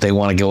 They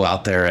want to go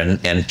out there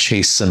and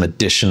chase some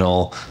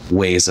additional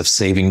ways of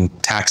saving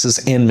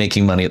taxes and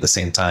making money at the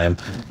same time.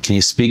 Can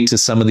you speak to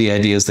some of the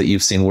ideas that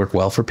you've seen work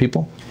well for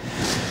people?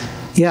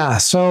 Yeah,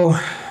 so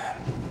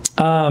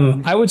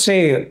I would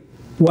say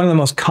one of the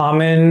most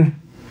common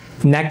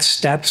next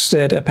steps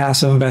that a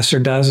passive investor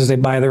does is they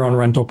buy their own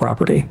rental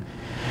property.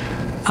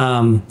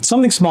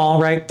 Something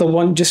small, right?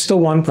 Just the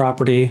one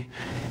property.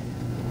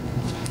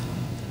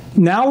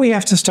 Now we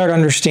have to start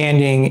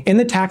understanding in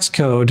the tax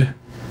code,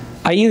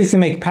 I either can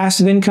make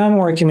passive income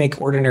or I can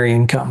make ordinary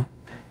income.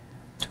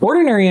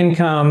 Ordinary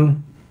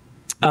income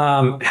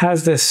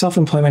has this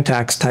self-employment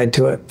tax tied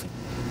to it.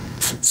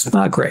 It's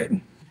not great,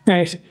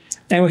 right?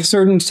 And with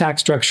certain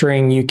tax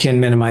structuring, you can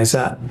minimize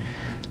that.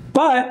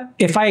 But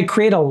if I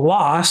create a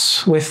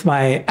loss with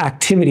my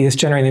activity that's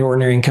generating the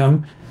ordinary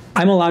income,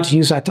 I'm allowed to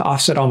use that to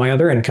offset all my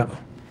other income.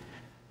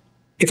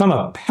 If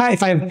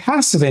I have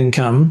passive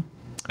income,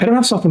 I don't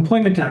have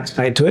self-employment tax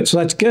tied to it, so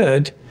that's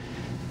good.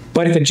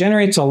 But if it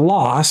generates a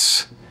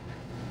loss,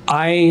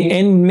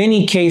 in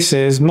many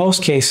cases,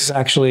 most cases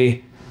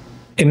actually,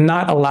 am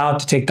not allowed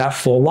to take that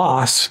full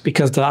loss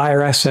because the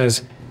IRS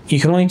says you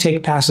can only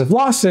take passive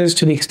losses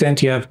to the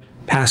extent you have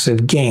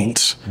passive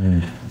gains.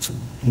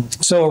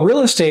 So a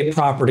real estate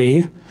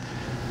property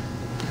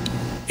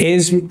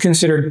is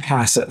considered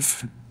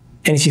passive.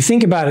 And if you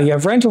think about it, you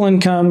have rental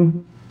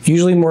income,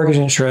 usually mortgage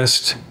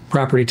interest,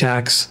 property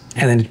tax,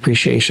 and then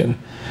depreciation.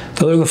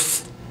 Those are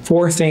the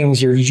four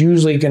things you're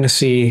usually going to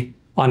see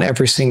on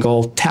every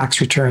single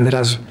tax return that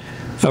has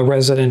a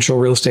residential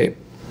real estate.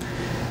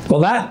 Well,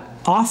 that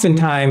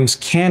oftentimes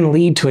can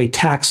lead to a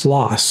tax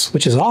loss,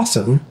 which is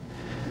awesome.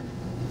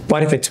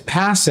 But if it's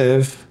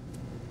passive,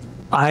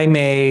 I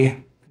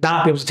may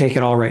not be able to take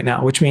it all right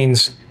now, which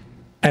means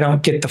I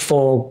don't get the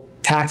full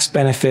tax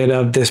benefit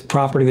of this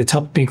property that's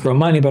helped me grow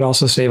money, but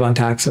also save on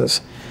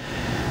taxes.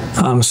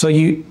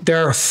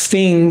 There are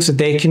things that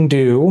they can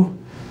do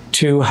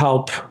to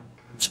help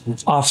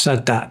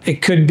offset that.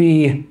 It could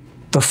be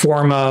the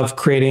form of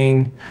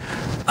creating,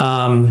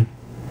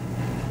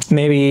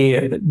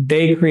 maybe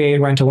they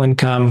create rental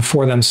income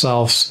for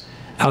themselves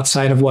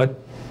outside of what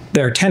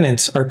their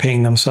tenants are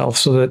paying themselves,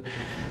 so that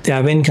they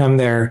have income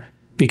there,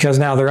 because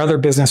now their other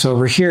business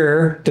over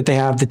here that they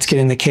have that's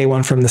getting the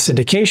K1 from the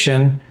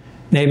syndication,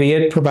 maybe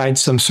it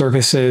provides some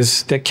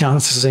services that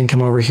counts as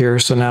income over here.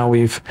 So now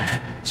we've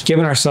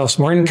given ourselves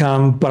more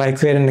income, but I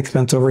create an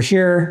expense over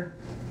here.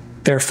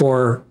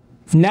 Therefore,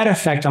 net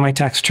effect on my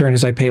tax return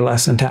is I pay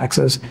less in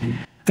taxes.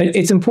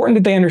 It's important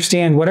that they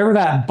understand whatever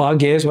that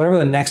bug is, whatever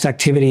the next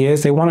activity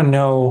is, they want to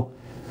know,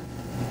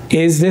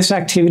 is this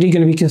activity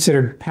going to be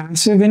considered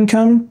passive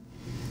income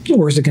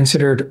or is it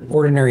considered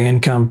ordinary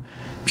income?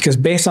 Because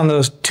based on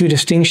those two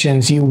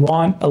distinctions, you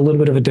want a little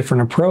bit of a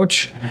different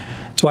approach.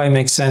 That's why it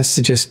makes sense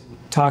to just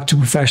talk to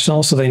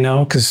professionals so they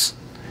know, because,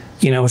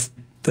 you know, with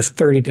the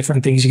 30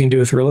 different things you can do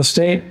with real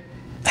estate,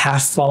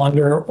 half fall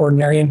under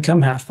ordinary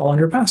income, half fall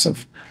under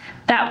passive.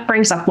 That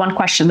brings up one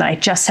question that I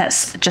just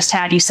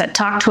had. You said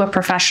talk to a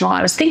professional.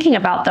 I was thinking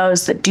about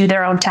those that do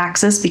their own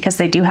taxes because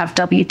they do have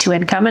W-2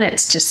 income, and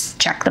it's just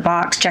check the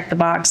box,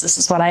 this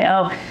is what I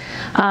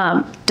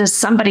owe. Does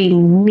somebody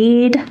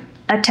need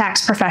a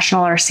tax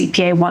professional or a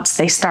CPA once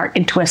they start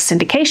into a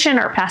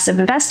syndication or passive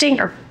investing,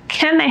 or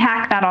can they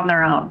hack that on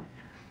their own?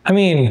 I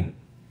mean,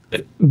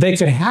 they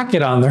could hack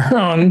it on their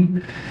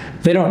own.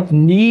 They don't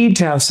need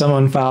to have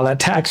someone file that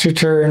tax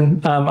return,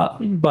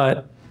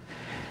 but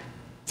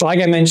like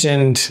I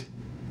mentioned,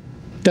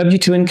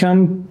 W-2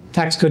 income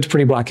tax code's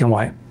pretty black and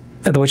white,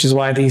 which is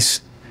why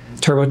these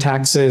turbo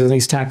taxes and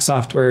these tax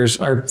softwares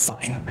are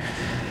fine.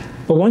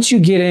 But once you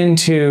get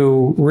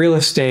into real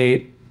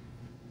estate,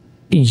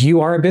 you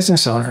are a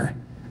business owner.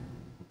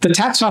 The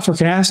tax software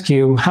can ask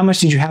you, how much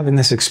did you have in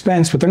this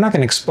expense? But they're not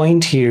going to explain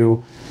to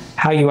you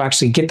how you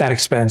actually get that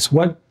expense.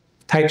 What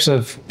types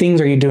of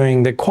things are you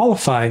doing that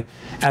qualify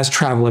as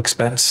travel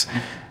expense?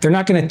 They're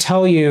not going to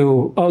tell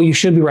you, oh, you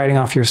should be writing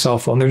off your cell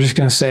phone. They're just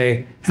going to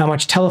say, how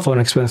much telephone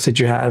expense did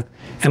you have?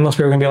 And most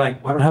people are going to be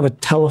like, well, I don't have a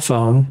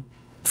telephone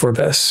for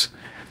this.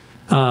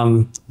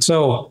 From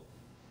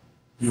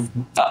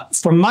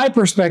my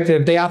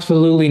perspective, they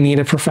absolutely need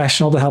a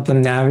professional to help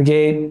them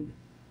navigate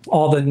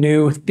all the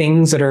new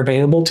things that are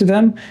available to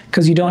them,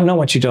 because you don't know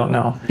what you don't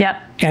know.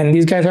 Yep. And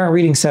these guys aren't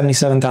reading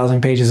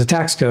 77,000 pages of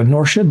tax code,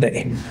 nor should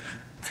they.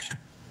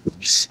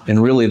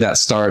 And really that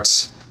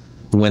starts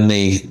when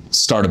they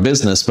start a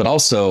business, but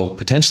also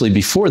potentially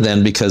before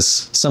then,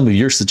 because some of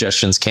your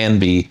suggestions can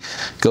be,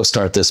 go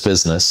start this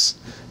business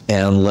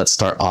and let's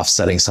start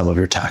offsetting some of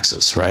your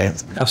taxes,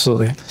 right?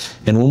 Absolutely.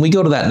 And when we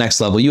go to that next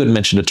level, you had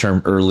mentioned a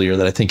term earlier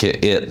that I think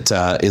it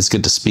is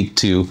good to speak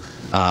to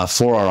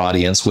for our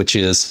audience, which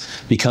is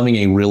becoming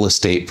a real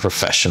estate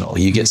professional.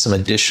 You get some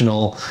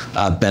additional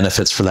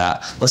benefits for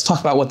that. Let's talk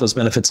about what those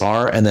benefits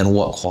are and then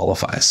what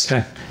qualifies.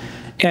 Okay.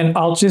 And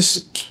I'll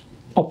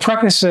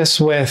preface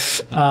this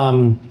with,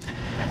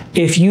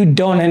 if you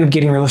don't end up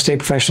getting real estate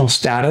professional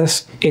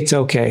status, it's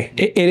okay.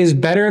 It is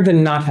better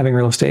than not having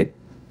real estate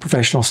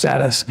professional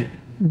status,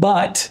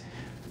 but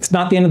it's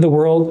not the end of the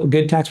world. A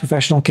good tax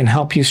professional can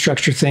help you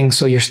structure things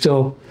so you're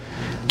still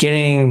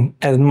getting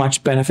as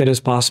much benefit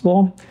as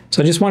possible.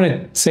 So I just want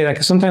to say that,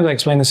 because sometimes I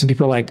explain this and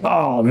people are like,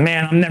 oh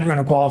man, I'm never going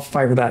to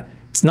qualify for that.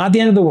 It's not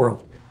the end of the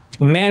world.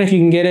 But man, if you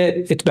can get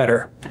it, it's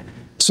better.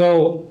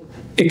 So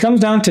it comes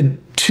down to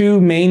two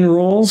main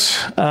rules.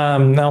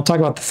 And I'll talk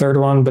about the third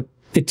one, but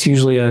it's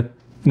usually a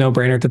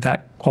no-brainer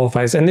that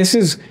qualifies. And this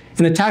is,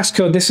 in the tax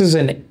code, this is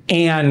an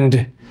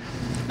and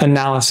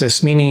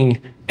analysis,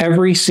 meaning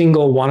every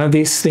single one of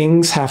these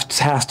things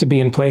has to be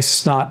in place.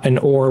 It's not an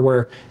or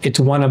where it's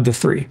one of the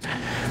three.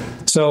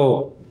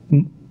 So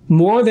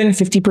more than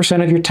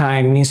 50% of your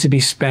time needs to be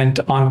spent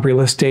on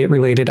real estate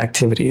related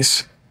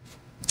activities.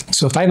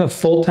 So if I have a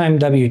full-time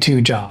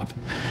W-2 job,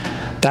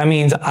 that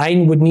means I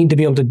would need to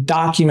be able to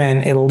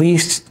document at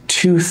least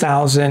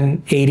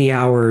 2,080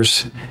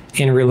 hours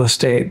in real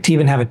estate to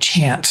even have a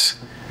chance,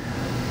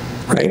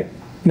 right?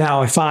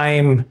 Now, if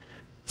I'm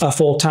a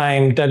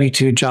full-time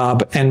W-2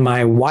 job and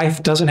my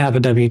wife doesn't have a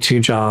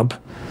W-2 job,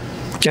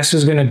 guess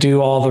who's going to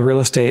do all the real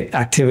estate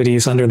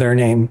activities under their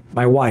name?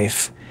 My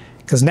wife.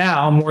 Because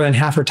now more than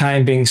half her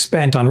time being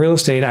spent on real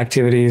estate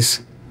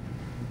activities,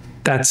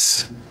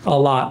 that's a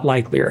lot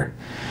likelier.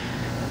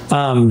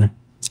 The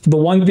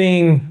one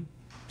thing,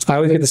 I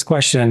always get this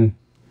question,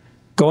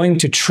 going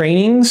to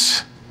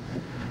trainings,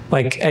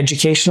 like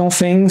educational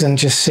things and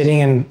just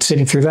sitting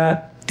through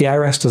that, the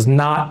IRS does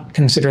not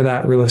consider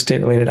that real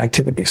estate related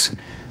activities.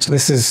 So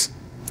this is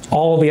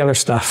all the other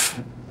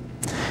stuff.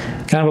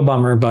 Kind of a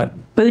bummer, but.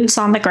 Boots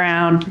on the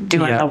ground,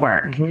 doing the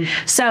work. Mm-hmm.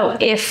 So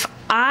if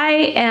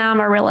I am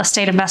a real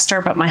estate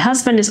investor, but my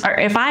husband is, or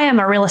if I am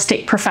a real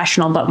estate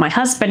professional, but my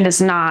husband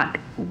is not,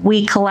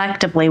 we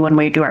collectively, when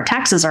we do our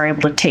taxes, are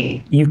able to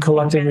take. You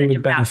collectively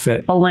would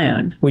benefit.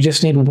 Balloon. We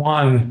just need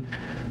one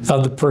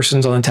of the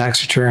persons on the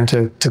tax return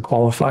to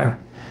qualify.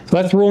 So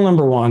that's rule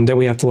number one that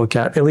we have to look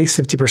at least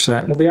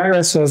 50%. Well, the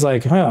IRS says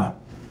like,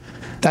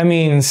 that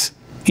means,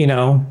 you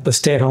know, the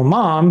stay-at-home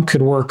mom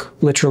could work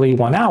literally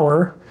 1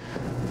 hour.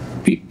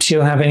 She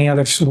don't have any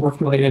other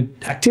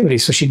work-related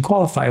activities, so she'd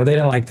qualify. Well, they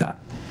didn't like that.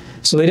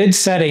 So they did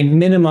set a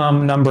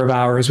minimum number of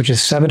hours, which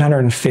is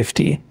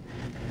 750.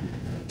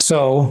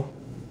 So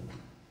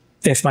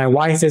if my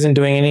wife isn't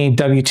doing any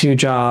W-2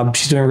 job,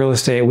 she's doing real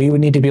estate, we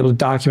would need to be able to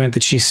document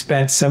that she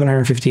spent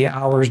 750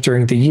 hours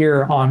during the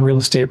year on real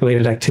estate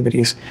related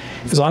activities.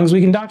 As long as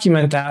we can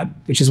document that,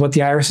 which is what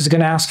the IRS is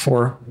going to ask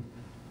for,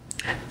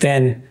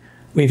 then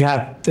we've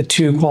had the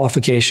 2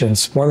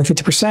 qualifications: more than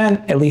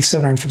 50%, at least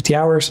 750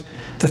 hours.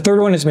 The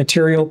third one is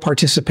material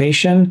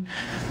participation.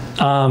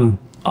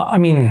 I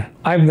mean,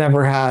 I've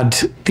never had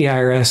the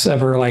IRS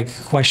ever like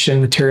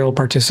question material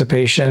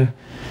participation,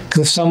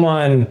 because if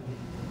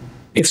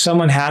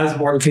someone has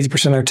more than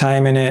 50% of their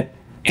time in it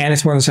and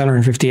it's more than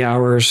 750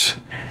 hours,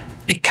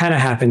 it kind of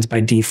happens by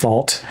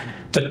default.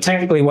 But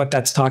technically what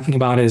that's talking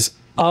about is,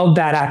 of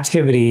that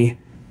activity,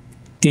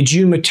 did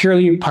you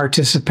materially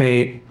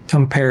participate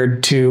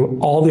compared to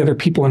all the other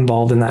people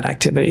involved in that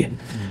activity?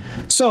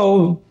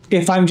 So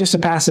if I'm just a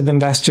passive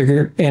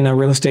investor in a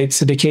real estate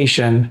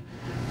syndication,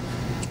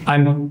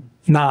 I'm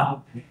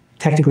not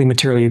technically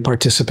materially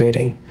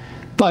participating.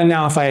 But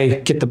now if I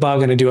get the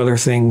bug and I do other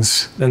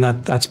things, then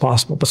that's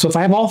possible. But so if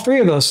I have all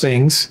 3 of those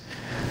things,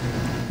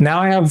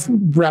 now I have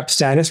rep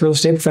status, real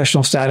estate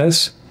professional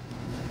status.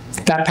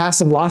 That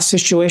passive loss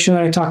situation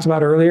that I talked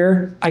about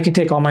earlier, I can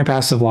take all my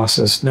passive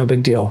losses, no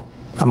big deal.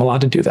 I'm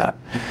allowed to do that,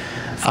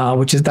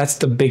 that's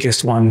the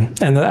biggest one.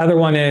 And the other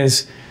one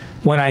is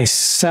when I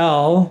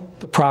sell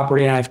the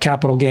property and I have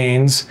capital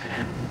gains.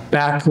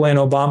 Back when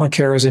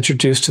Obamacare was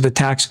introduced to the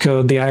tax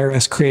code, the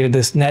IRS created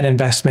this net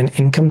investment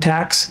income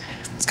tax.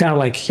 It's kind of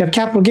like you have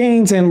capital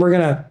gains and we're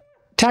going to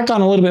tack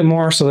on a little bit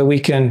more so that we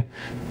can,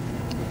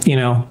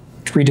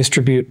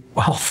 redistribute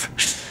wealth.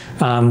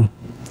 I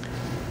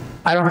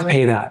don't have to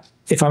pay that.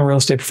 If I'm a real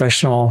estate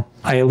professional,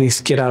 I at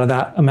least get out of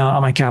that amount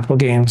on my capital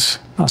gains.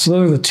 So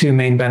those are the 2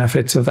 main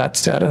benefits of that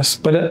status.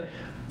 But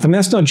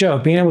that's no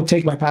joke. Being able to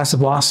take my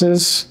passive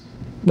losses,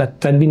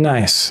 that'd be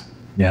nice.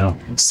 Yeah.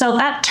 So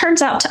that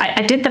turns out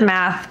I did the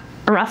math,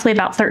 roughly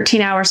about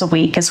 13 hours a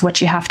week is what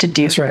you have to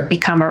do to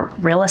become a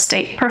real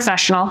estate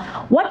professional.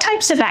 What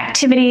types of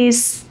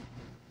activities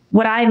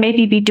would I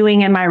maybe be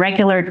doing in my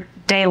regular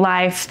day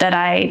life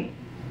that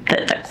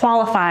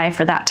qualify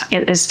for that?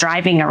 Is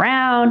driving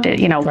around,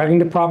 Driving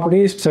to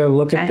properties to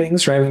look at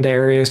things, driving to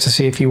areas to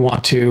see if you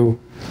want to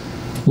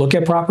look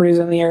at properties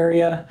in the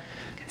area,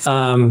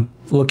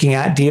 looking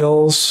at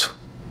deals,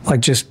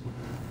 just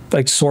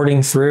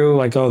sorting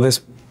through,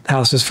 this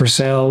house is for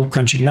sale,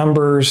 crunching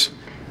numbers,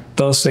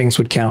 those things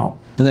would count.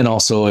 And then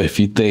also if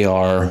they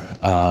are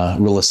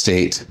real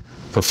estate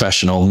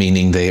professional,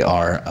 meaning they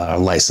are a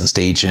licensed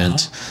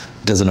agent,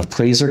 does an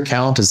appraiser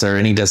count? Is there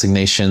any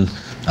designation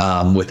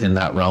within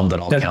that realm that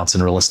all counts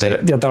in real estate?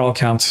 Yeah, that all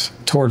counts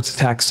towards the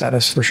tax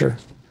status for sure.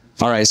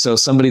 All right, so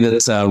somebody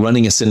that's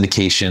running a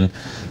syndication,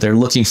 they're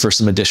looking for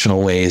some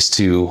additional ways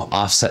to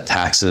offset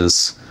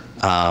taxes.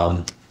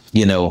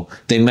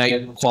 They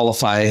might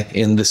qualify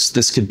in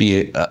this could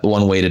be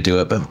one way to do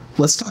it, but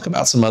let's talk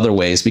about some other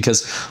ways,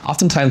 because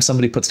oftentimes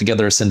somebody puts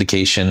together a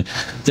syndication,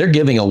 they're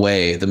giving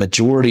away the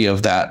majority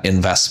of that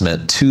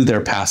investment to their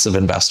passive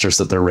investors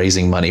that they're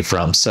raising money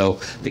from. So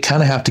they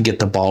kind of have to get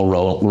the ball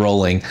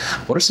rolling.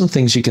 What are some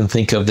things you can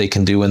think of they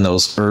can do in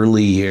those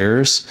early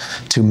years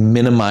to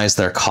minimize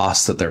their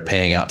costs that they're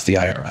paying out to the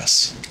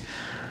IRS?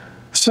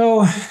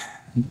 So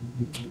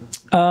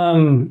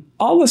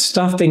all the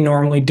stuff they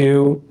normally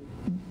do,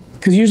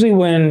 because usually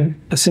when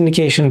a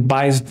syndication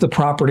buys the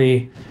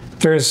property,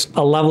 there's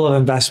a level of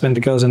investment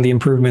that goes in the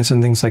improvements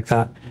and things like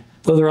that.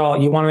 Those are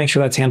all, you want to make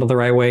sure that's handled the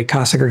right way,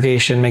 cost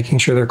segregation, making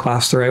sure they're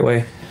classed the right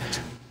way.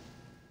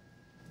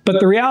 But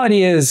the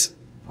reality is,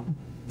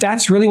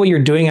 that's really what you're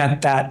doing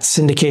at that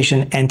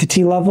syndication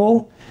entity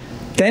level.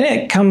 Then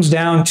it comes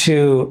down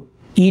to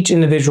each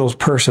individual's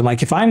person.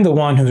 Like if I'm the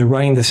one who's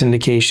running the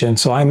syndication,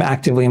 so I'm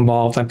actively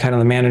involved, I'm kind of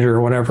the manager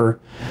or whatever,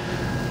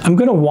 I'm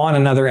going to want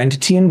another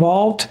entity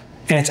involved.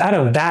 And it's out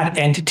of that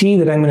entity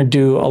that I'm going to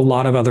do a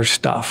lot of other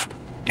stuff.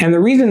 And the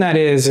reason that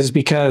is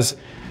because,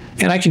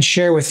 and I can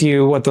share with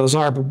you what those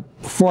are,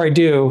 but before I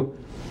do,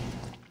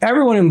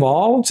 everyone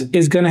involved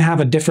is going to have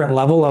a different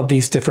level of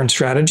these different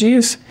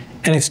strategies.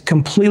 And it's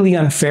completely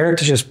unfair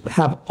to just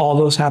have all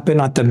those happen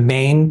at the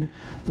main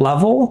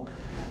level.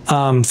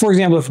 For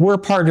example, if we're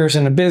partners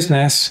in a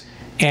business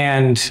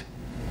and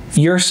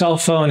your cell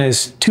phone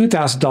is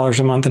 $2,000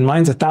 a month and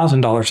mine's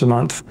 $1,000 a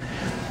month,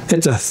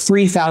 it's a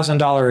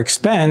 $3,000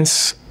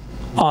 expense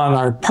on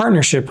our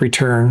partnership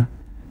return,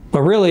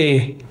 but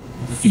really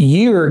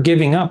you're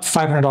giving up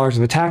 $500 of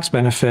the tax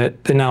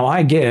benefit that now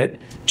I get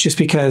just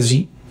because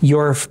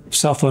your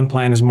cell phone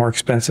plan is more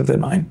expensive than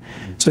mine.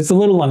 So it's a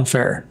little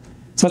unfair.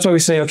 So that's why we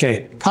say,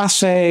 okay,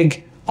 cost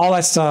seg, all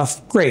that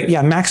stuff, great.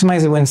 Yeah,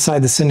 maximize it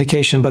inside the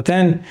syndication, but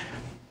then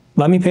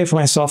let me pay for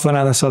my cell phone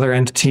out of this other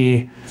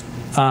entity.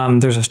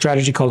 There's a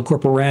strategy called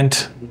corporate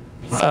rent,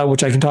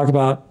 which I can talk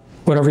about,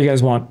 whatever you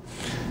guys want.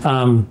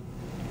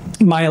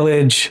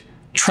 Mileage,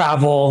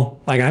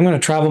 travel, like I'm going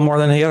to travel more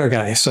than the other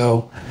guy.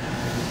 So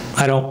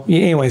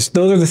anyways,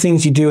 those are the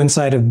things you do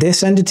inside of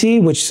this entity,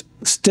 which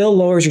still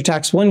lowers your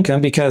taxable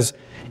income, because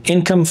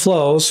income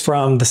flows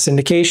from the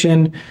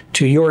syndication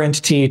to your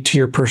entity to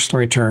your personal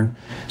return.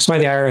 That's why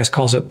the IRS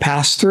calls it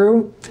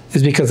pass-through,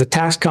 is because the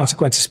tax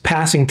consequence is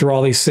passing through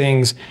all these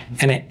things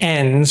and it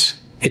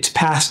ends, it's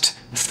passed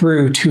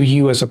through to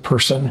you as a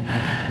person.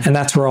 And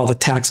that's where all the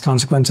tax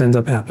consequence ends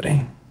up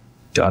happening.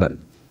 Got it.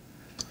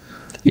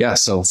 Yeah,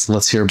 so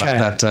let's hear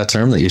about that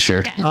term that you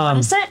shared. Okay. What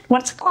is it?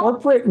 What's it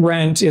called? Corporate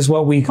rent is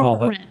what we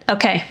call it.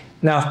 Okay.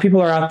 Now, if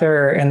people are out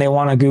there and they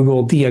want to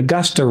Google the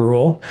Augusta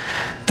rule,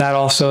 that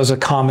also is a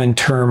common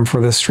term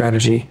for this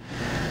strategy.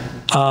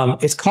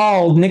 It's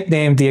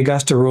nicknamed the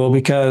Augusta rule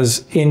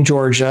because in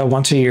Georgia,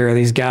 once a year,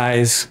 these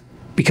guys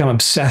become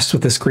obsessed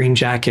with this green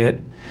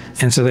jacket.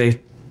 And so they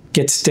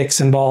get sticks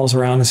and balls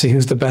around to see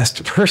who's the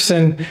best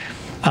person.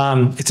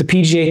 It's a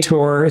PGA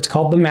tour. It's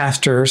called the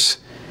Masters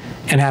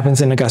and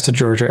happens in Augusta,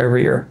 Georgia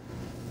every year.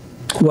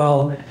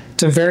 Well,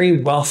 it's a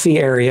very wealthy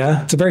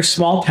area. It's a very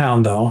small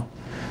town, though,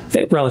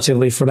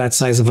 relatively for that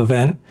size of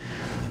event.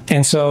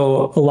 And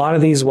so a lot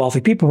of these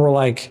wealthy people were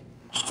like,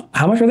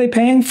 how much are they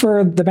paying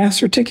for the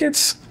master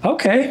tickets?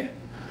 Okay.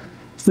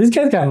 So these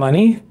guys got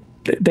money.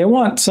 They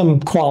want some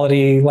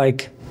quality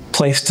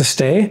place to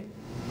stay.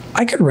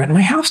 I could rent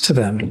my house to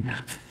them.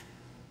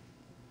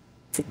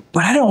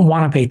 But I don't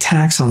want to pay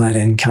tax on that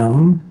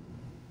income.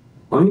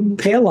 Let me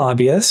pay a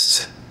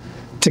lobbyist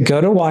to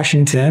go to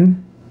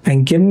Washington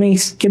and give me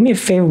a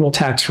favorable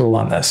tax rule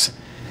on this,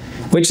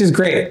 which is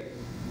great.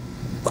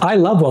 I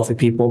love wealthy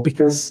people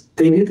because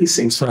they do these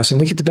things for us and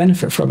we get to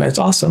benefit from it. It's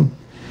awesome.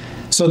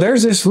 So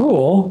there's this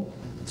rule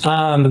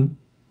that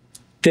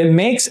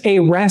makes a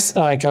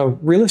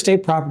real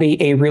estate property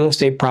a real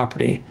estate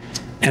property.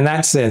 And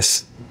that's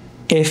this.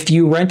 If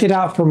you rent it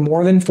out for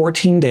more than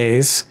 14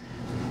 days,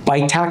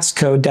 by tax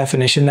code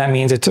definition, that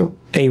means it's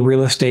a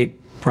real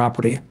estate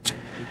property.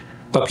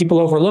 But people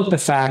overlook the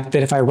fact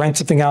that if I rent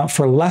something out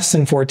for less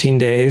than 14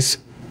 days,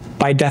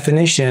 by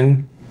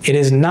definition, it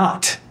is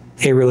not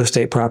a real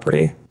estate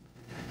property.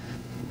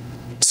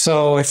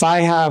 So if I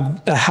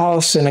have a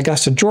house in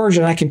Augusta, Georgia,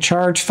 and I can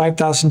charge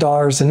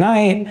 $5,000 a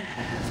night,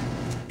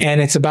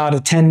 and it's about a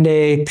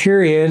 10-day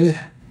period,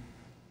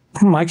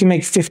 I can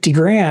make 50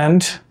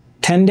 grand,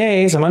 10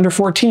 days, I'm under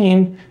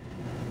 14.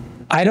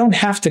 I don't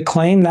have to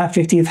claim that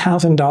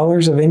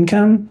 $50,000 of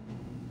income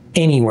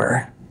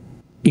anywhere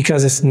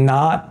because it's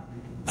not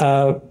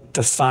a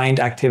defined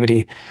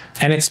activity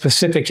and it's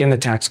specific in the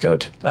tax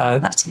code.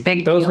 That's a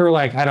big Those deal. are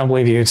I don't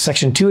believe you. It's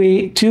section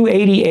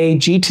 280A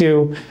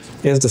G2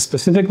 is the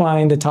specific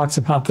line that talks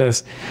about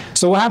this.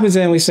 So what happens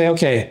then, we say,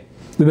 okay,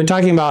 we've been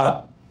talking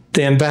about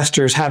the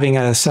investors having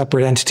a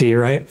separate entity,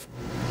 right?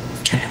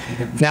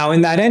 Now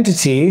in that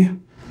entity,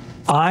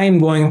 I'm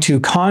going to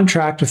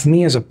contract with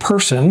me as a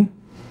person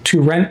to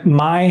rent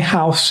my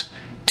house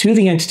to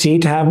the entity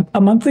to have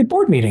a monthly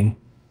board meeting.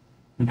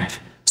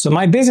 So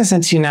my business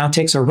entity now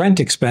takes a rent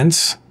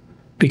expense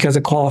because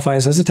it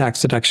qualifies as a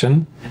tax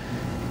deduction.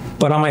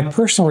 But on my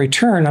personal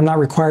return, I'm not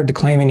required to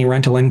claim any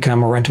rental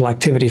income or rental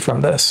activity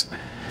from this.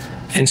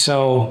 And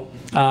so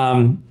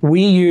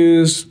we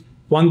use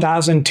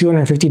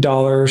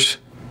 $1,250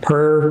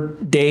 per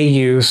day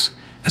use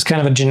as kind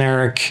of a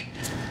generic.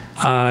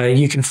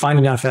 You can find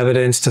enough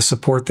evidence to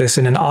support this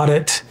in an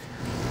audit.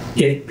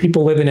 If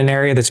people live in an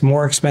area that's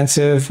more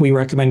expensive, we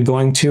recommend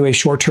going to a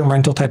short-term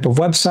rental type of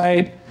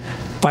website,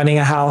 finding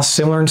a house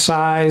similar in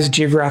size,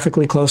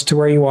 geographically close to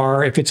where you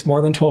are. If it's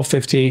more than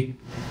 $1,250,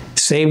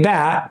 save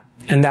that,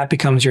 and that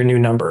becomes your new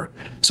number.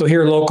 So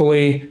here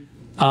locally,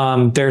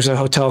 there's a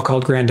hotel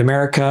called Grand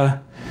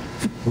America.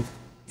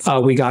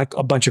 We got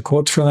a bunch of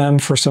quotes from them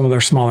for some of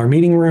their smaller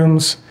meeting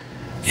rooms,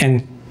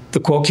 and the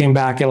quote came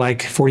back at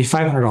like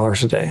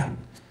 $4,500 a day.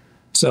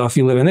 So if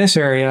you live in this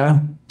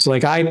area, it's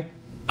like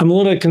I'm a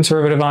little bit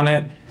conservative on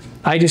it.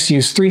 I just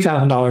use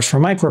 $3,000 for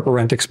my corporate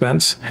rent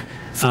expense,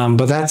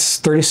 but that's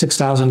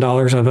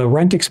 $36,000 of a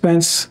rent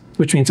expense,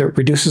 which means it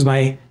reduces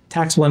my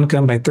taxable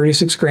income by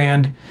 36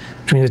 grand,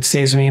 which means it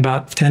saves me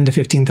about $10,000 to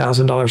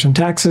 $15,000 in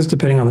taxes,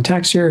 depending on the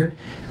tax year.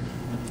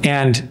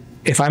 And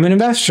if I'm an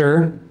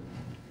investor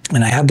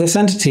and I have this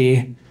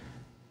entity,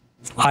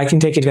 I can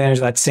take advantage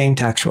of that same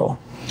tax rule.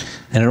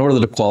 And in order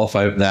to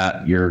qualify for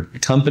that, your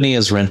company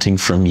is renting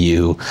from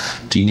you.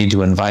 Do you need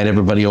to invite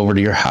everybody over to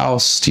your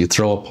house? Do you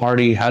throw a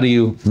party? How do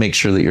you make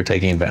sure that you're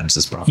taking advantage of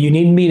this problem? You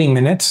need meeting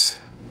minutes,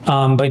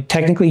 but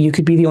technically you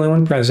could be the only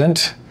one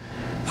present.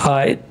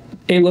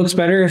 It looks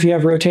better if you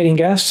have rotating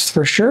guests,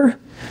 for sure.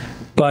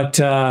 But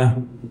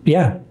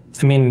yeah,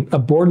 I mean, a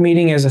board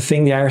meeting is a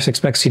thing the IRS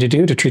expects you to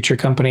do, to treat your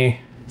company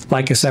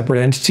like a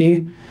separate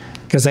entity.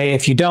 Because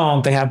if you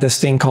don't, they have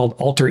this thing called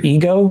alter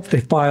ego.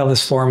 They file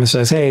this form that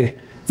says, hey,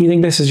 you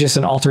think this is just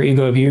an alter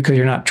ego of you because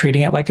you're not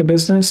treating it like a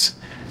business?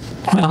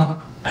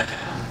 Well,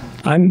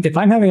 if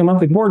I'm having a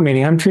monthly board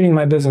meeting, I'm treating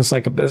my business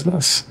like a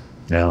business.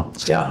 Yeah.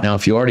 Yeah. Now,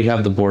 if you already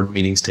have the board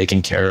meetings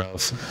taken care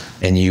of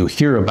and you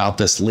hear about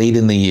this late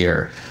in the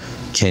year,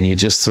 can you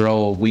just throw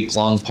a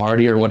week-long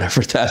party or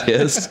whatever that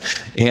is?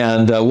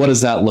 And what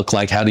does that look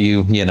like? How do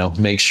you,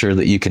 make sure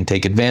that you can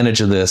take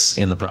advantage of this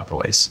in the proper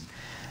ways?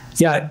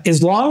 Yeah,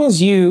 as long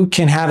as you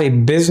can have a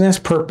business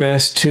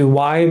purpose to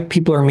why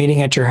people are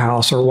meeting at your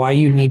house or why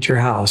you need your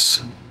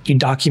house, you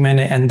document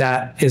it and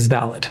that is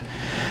valid.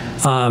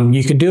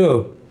 You could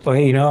do well,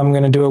 hey, I'm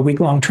going to do a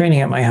week-long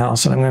training at my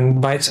house and I'm going to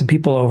invite some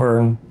people over,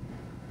 and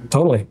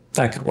totally,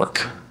 that could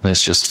work. And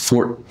it's just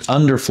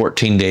under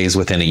 14 days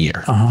within a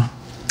year.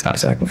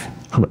 Exactly.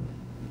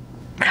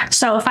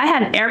 So if I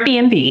had an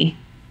Airbnb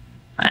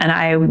and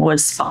I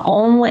was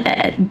only,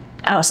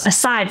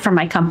 aside from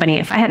my company,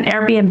 if I had an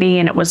Airbnb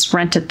and it was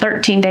rented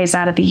 13 days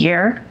out of the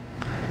year.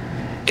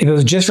 If it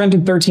was just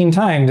rented 13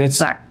 times,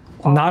 it's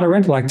not a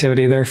rental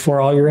activity. Therefore,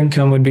 all your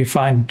income would be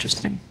fine.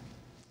 Interesting.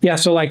 Yeah,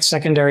 so like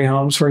secondary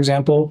homes, for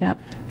example,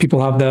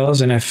 people have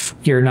those. And if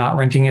you're not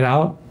renting it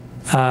out,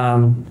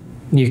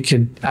 you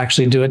could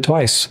actually do it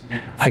twice.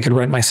 I could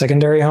rent my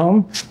secondary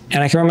home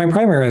and I can rent my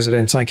primary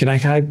residence. I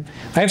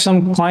have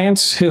some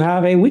clients who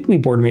have a weekly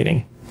board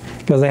meeting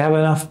because they have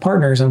enough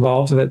partners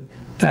involved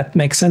that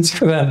makes sense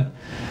for them.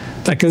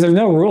 Because there's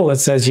no rule that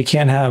says you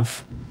can't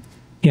have,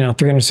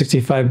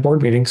 365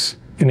 board meetings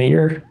in a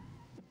year.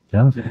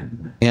 Yeah.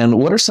 And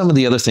what are some of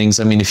the other things?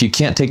 I mean, if you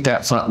can't take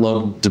that front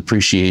load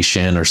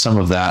depreciation or some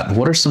of that,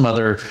 what are some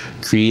other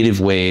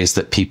creative ways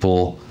that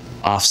people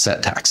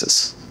offset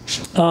taxes?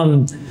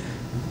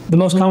 The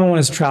most common one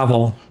is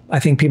travel.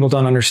 I think people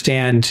don't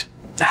understand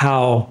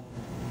how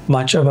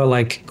much of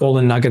a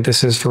golden nugget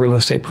this is for real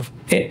estate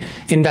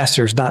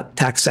investors, not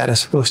tax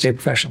status real estate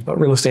professionals, but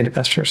real estate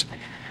investors.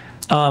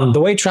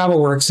 The way travel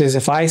works is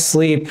if I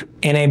sleep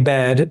in a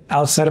bed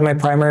outside of my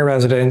primary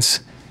residence,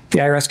 the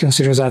IRS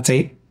considers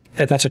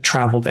that's a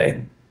travel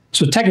day.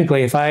 So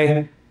technically, if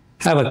I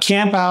have a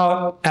camp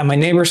out at my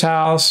neighbor's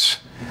house,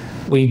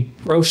 we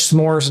roast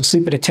s'mores and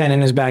sleep at a tent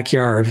in his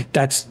backyard,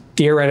 that's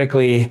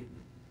theoretically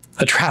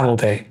a travel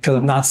day because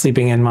I'm not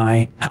sleeping in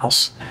my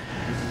house.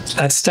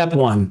 That's step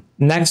one.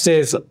 Next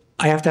is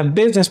I have to have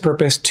business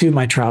purpose to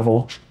my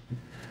travel.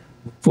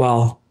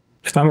 Well,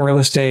 if I'm a real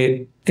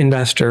estate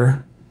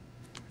investor,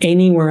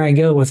 anywhere I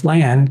go with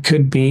land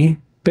could be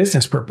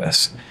business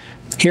purpose.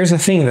 Here's the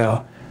thing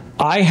though.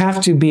 I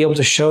have to be able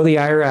to show the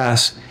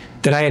IRS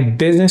that I had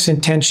business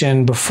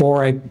intention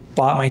before I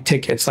bought my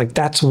tickets.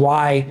 That's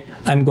why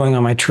I'm going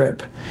on my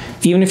trip.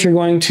 Even if you're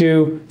going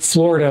to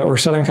Florida or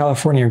Southern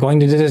California or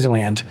going to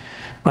Disneyland,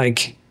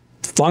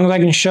 as long as I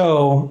can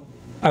show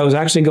I was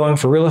actually going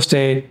for real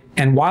estate,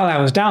 and while I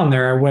was down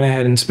there, I went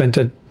ahead and spent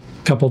a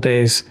couple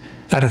days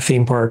at a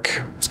theme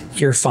park,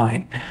 you're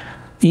fine.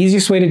 The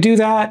easiest way to do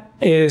that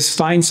is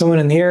find someone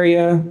in the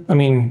area. I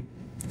mean,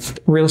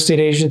 real estate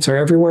agents are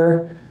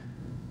everywhere.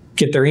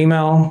 Get their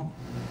email,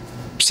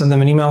 send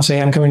them an email,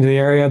 say, I'm coming to the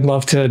area. I'd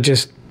love to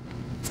just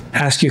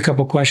ask you a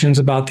couple questions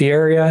about the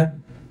area.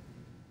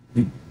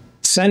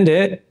 Send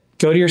it,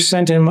 go to your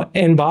sent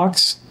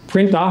inbox,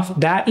 print off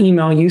that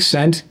email you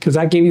sent, because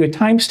that gave you a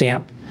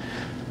timestamp.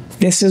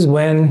 This is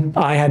when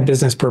I had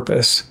business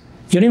purpose.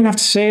 You don't even have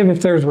to save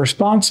if there's a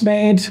response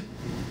made.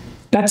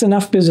 That's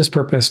enough business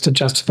purpose to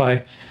justify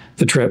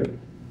the trip.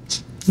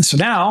 So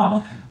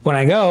now, when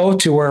I go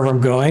to wherever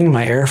I'm going,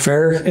 my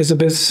airfare is a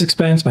business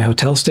expense, my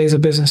hotel stay is a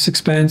business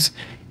expense,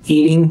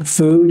 eating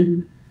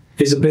food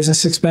is a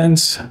business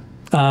expense.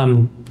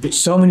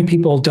 So many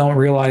people don't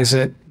realize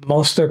that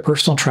most of their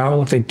personal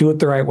travel, if they do it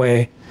the right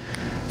way,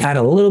 add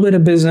a little bit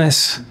of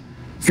business,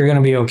 you're going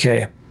to be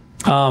okay.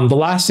 The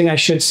last thing I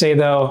should say,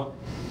 though,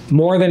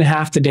 more than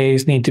half the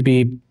days need to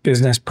be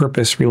business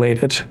purpose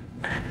related.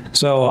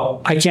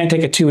 So I can't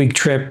take a 2-week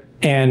trip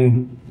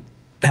and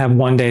have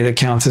one day that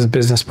counts as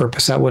business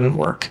purpose. That wouldn't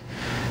work.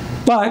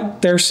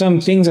 But there's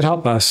some things that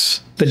help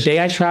us. The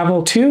day I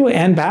travel to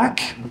and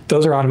back,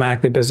 those are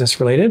automatically business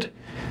related.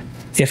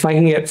 If I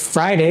can get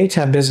Friday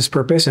to have business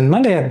purpose and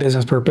Monday have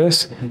business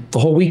purpose, the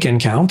whole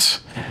weekend counts.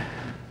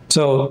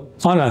 So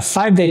on a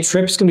 5-day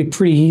trip, it's going to be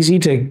pretty easy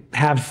to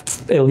have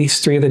at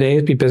least 3 of the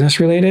days be business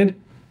related.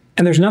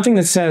 And there's nothing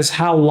that says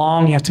how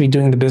long you have to be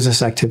doing the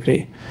business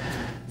activity.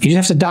 You just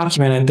have to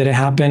document it, that it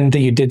happened, that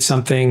you did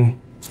something,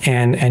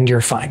 and you're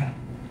fine.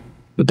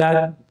 But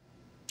that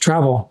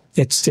travel,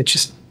 it's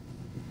just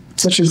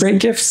such a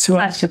great gift to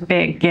us. Such a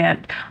big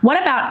gift. What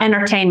about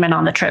entertainment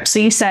on the trip? So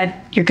you said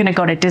you're going to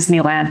go to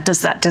Disneyland.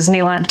 Does that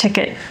Disneyland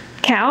ticket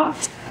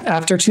count?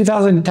 After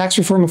tax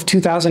reform of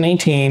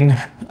 2018,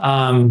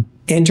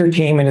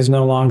 entertainment is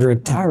no longer a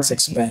tax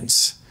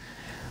expense.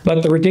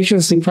 But the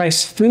ridiculously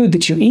priced food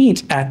that you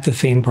eat at the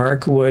theme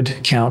park would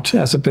count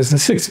as a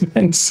business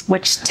expense.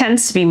 Which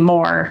tends to be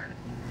more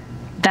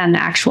than the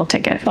actual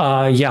ticket.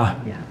 Yeah,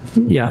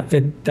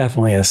 it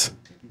definitely is.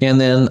 And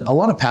then a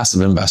lot of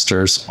passive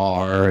investors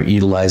are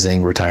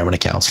utilizing retirement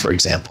accounts, for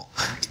example.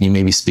 Can you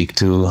maybe speak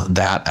to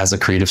that as a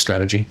creative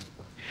strategy?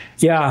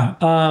 Yeah,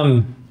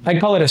 I'd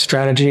call it a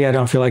strategy. I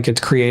don't feel like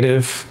it's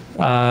creative.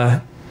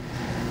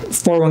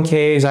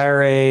 401ks,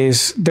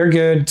 IRAs, they're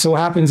good. So what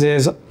happens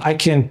is I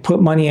can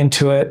put money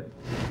into it,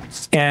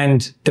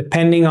 and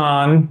depending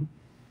on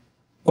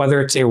whether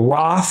it's a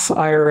Roth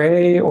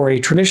IRA or a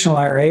traditional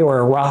IRA or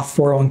a Roth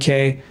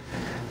 401k,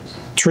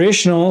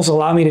 Traditionals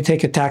allow me to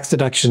take a tax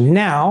deduction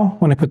now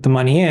when I put the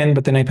money in,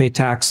 but then I pay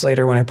tax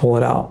later when I pull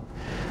it out.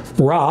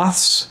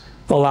 Roths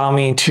allow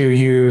me to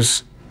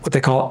use what they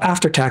call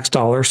after-tax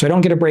dollars. So I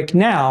don't get a break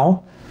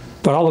now,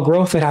 but all the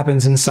growth that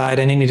happens inside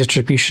and any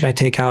distribution I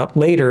take out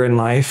later in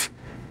life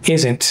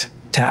isn't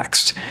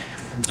taxed.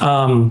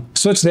 So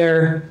it's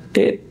there.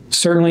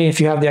 Certainly, if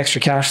you have the extra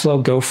cash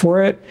flow, go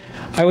for it.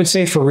 I would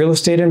say for real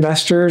estate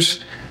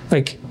investors,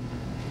 like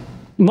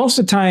most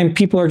of the time,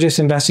 people are just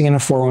investing in a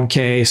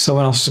 401k,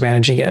 someone else is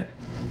managing it.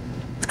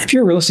 If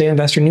you're a real estate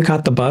investor and you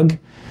caught the bug,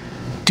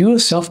 do a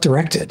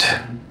self-directed.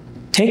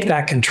 Take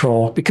that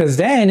control, because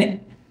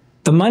then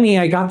the money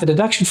I got the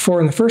deduction for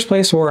in the first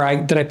place, or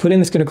that I put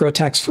in that's going to grow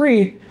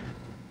tax-free,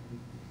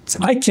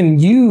 I can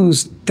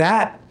use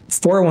that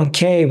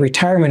 401k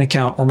retirement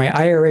account or my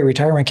IRA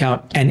retirement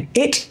account, and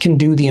it can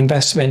do the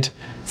investment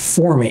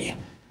for me.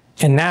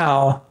 And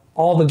now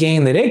all the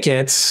gain that it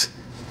gets,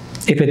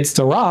 if it's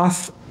the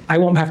Roth, I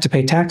won't have to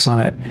pay tax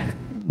on it.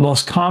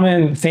 Most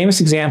common,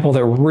 famous example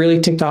that really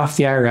ticked off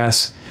the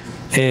IRS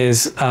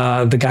is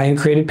the guy who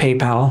created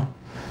PayPal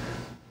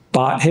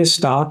bought his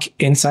stock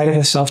inside of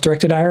his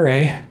self-directed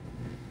IRA.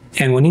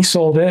 And when he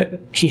sold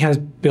it, he has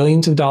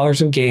billions of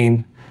dollars of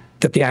gain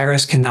that the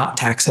IRS cannot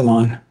tax him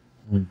on.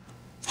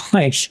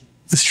 Like,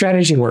 the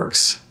strategy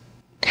works.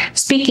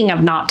 Speaking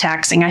of not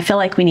taxing, I feel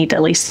like we need to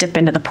at least dip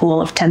into the pool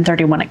of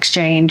 1031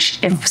 exchange.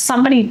 If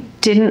somebody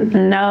didn't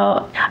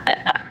know,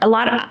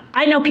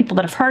 I know people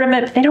that have heard of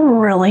it, but they don't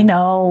really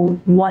know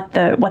what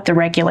the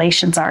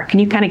regulations are. Can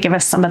you kind of give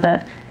us some of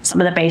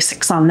the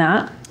basics on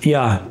that?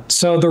 Yeah.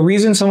 So the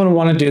reason someone would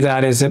want to do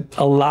that is it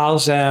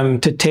allows them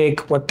to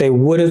take what they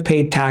would have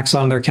paid tax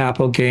on their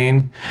capital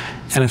gain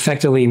and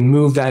effectively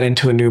move that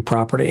into a new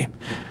property.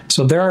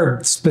 So there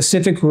are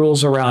specific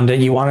rules around it.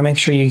 You want to make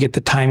sure you get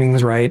the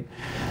timings right.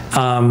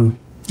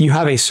 You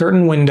have a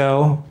certain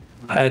window,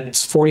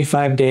 it's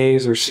 45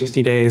 days or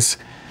 60 days,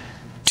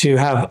 to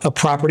have a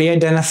property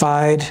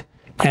identified,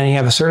 and you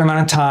have a certain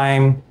amount of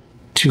time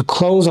to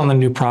close on the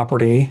new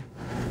property.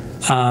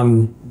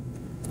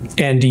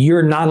 And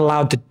you're not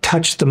allowed to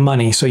touch the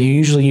money. So you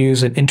usually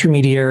use an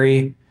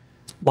intermediary.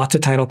 Lots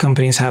of title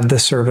companies have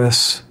this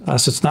service, so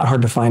it's not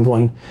hard to find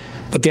one.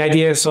 But the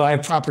idea is, so I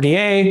have property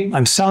A,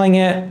 I'm selling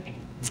it,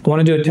 I want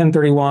to do a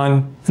 1031,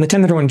 and the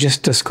 1031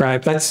 just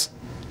describes, that's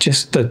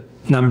just the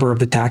number of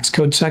the tax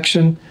code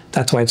section.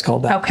 That's why it's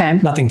called that. Okay.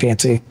 Nothing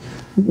fancy,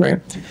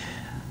 right?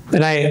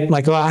 And I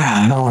like, well,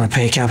 I don't want to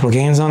pay capital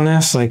gains on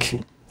this.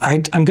 Like,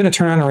 I'm going to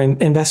turn on or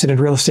invest it in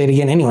real estate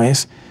again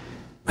anyways.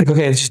 Like,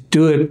 okay, let's just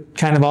do it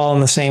kind of all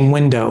in the same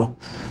window.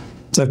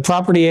 So I have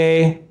property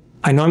A,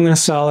 I know I'm going to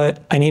sell it.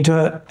 I need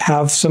to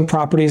have some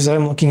properties that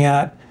I'm looking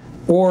at.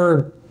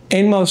 Or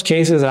in most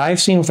cases that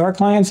I've seen with our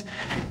clients,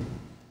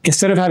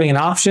 instead of having an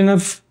option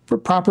of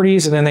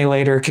properties and then they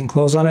later can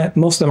close on it,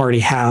 most of them already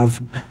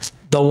have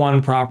the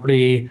one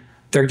property.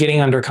 They're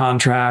getting under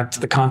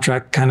contract. The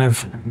contract kind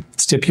of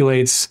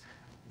stipulates,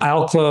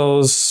 I'll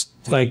close,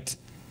 like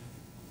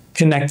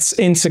connects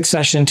in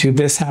succession to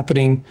this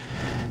happening.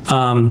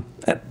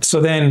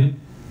 So then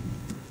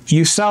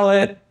you sell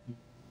it.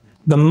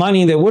 The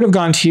money that would have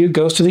gone to you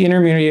goes to the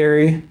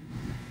intermediary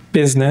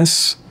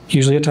business,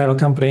 usually a title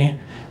company.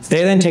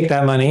 They then take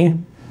that money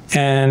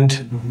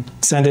and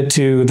send it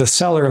to the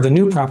seller of the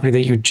new property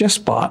that you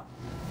just bought,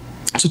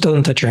 so it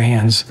doesn't touch your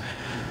hands.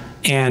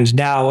 And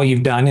now what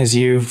you've done is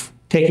you've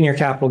taken your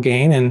capital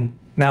gain and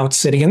now it's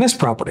sitting in this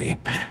property.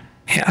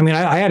 I mean,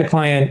 I had a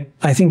client,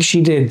 I think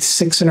she did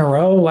 6 in a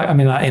row. I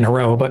mean, not in a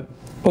row, but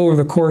over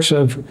the course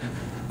of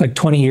like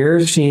 20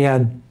 years, she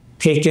had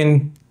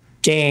taken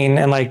gain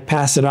and like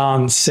passed it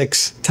on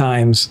 6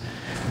 times.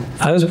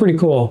 That was pretty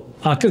cool.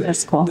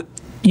 That's cool.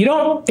 You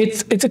don't,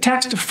 it's a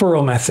tax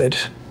deferral method,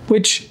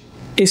 which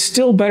is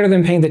still better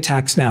than paying the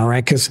tax now,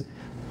 right? Because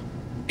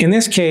in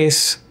this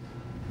case,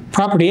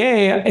 property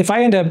A, if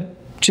I end up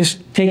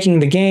just taking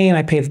the gain,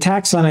 I pay the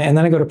tax on it, and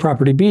then I go to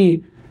property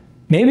B,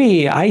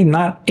 maybe I'm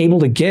not able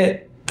to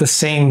get the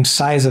same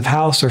size of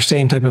house or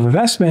same type of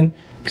investment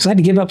because I had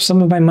to give up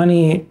some of my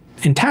money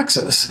in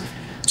taxes.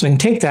 So I can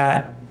take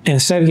that, and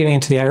instead of giving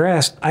it to the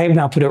IRS, I have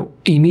now put it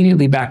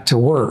immediately back to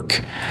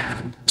work.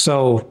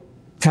 So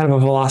kind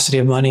of a velocity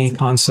of money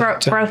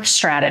concept. Growth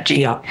strategy.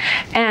 Yeah.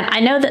 And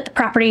I know that the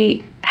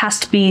property has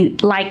to be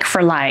like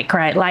for like,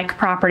 right? Like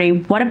property.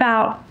 What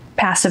about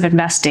passive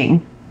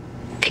investing?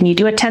 Can you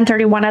do a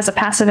 1031 as a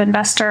passive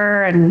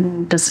investor?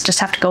 And does it just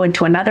have to go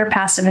into another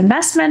passive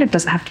investment? Or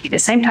does it have to be the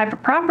same type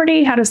of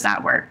property? How does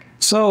that work?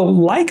 So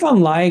like on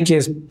like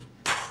is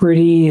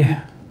pretty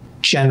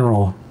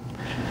general.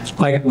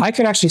 Like I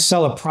could actually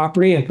sell a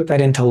property and put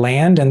that into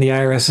land, and the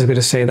IRS is going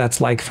to say that's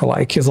like for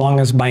like, as long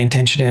as my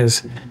intention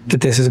is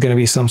that this is going to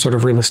be some sort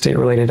of real estate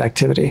related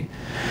activity.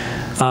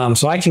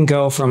 So I can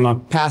go from a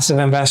passive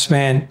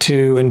investment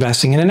to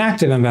investing in an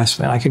active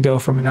investment. I could go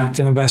from an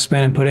active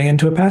investment and putting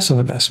into a passive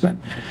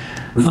investment.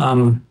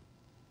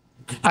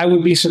 I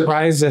would be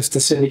surprised if the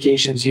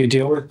syndications you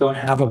deal with don't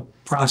have a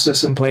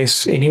process in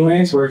place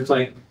anyways, where it's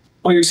like,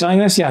 oh, you're selling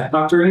this? Yeah,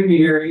 talk to an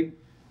intermediary.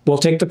 we'll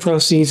take the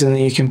proceeds and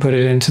then you can put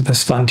it into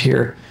this fund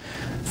here.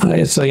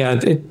 So yeah,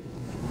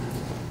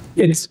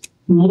 it's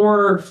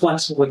more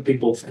flexible than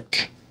people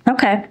think.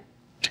 Okay.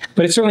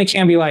 But it certainly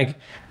can be like,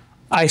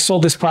 I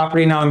sold this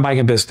property, now I'm buying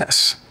a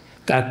business.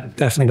 That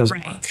definitely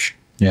doesn't work.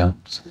 Yeah.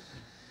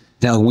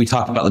 Now, we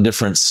talked about the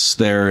difference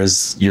there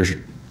is your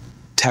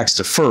tax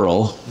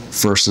deferral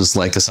versus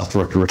like a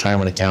self-directed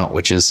retirement account,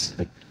 which is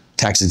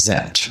tax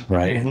exempt,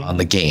 right, on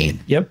the gain.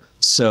 Yep.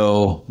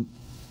 So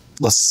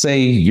let's say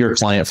your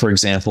client, for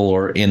example,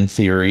 or in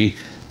theory,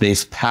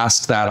 they've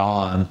passed that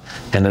on,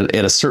 and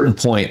at a certain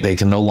point, they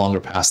can no longer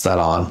pass that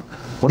on.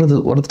 What do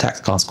the tax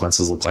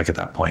consequences look like at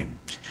that point?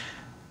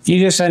 You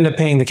just end up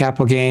paying the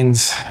capital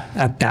gains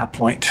at that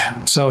point.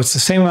 So it's the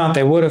same amount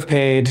they would have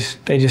paid.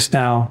 They just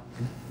now,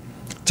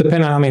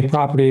 depending on how many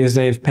properties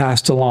they've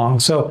passed along.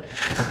 So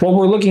what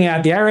we're looking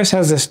at, the IRS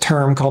has this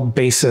term called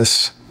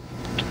basis,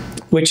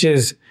 which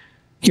is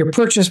your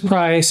purchase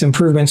price,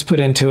 improvements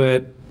put into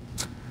it.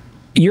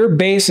 Your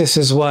basis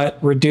is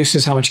what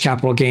reduces how much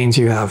capital gains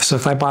you have. So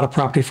if I bought a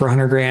property for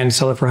 100 grand,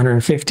 sell it for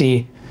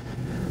 150,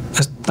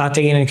 not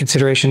taking into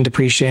consideration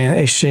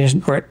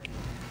depreciation or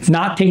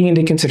not taking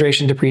into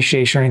consideration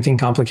depreciation or anything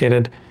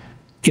complicated,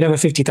 you'd have a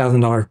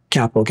 $50,000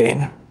 capital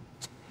gain.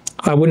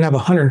 I wouldn't have a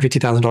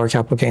 $150,000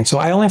 capital gain. So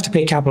I only have to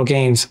pay capital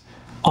gains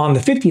on the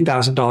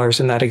 $50,000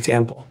 in that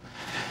example.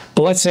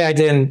 But let's say I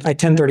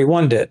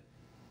 1031'd it,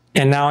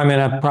 and now I'm in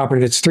a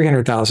property that's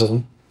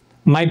 $300,000.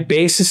 My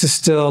basis is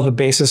still the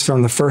basis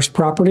from the first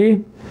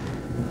property.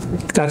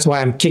 That's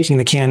why I'm kicking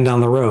the can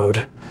down the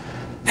road.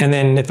 And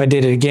then if I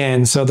did it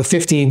again, so the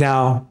 50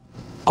 now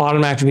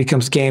automatically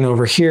becomes gain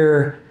over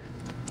here.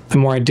 The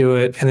more I do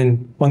it, and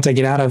then once I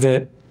get out of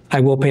it, I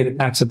will pay the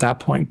tax at that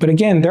point. But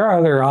again, there are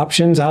other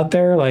options out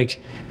there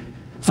like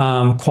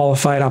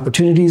qualified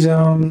opportunity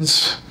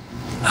zones.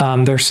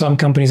 There's some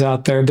companies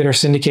out there that are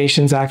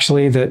syndications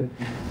actually that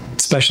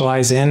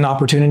specialize in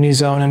opportunity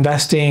zone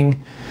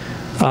investing.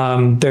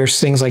 There's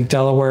things like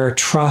Delaware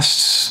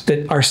trusts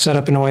that are set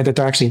up in a way that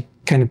they're actually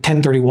kind of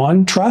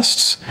 1031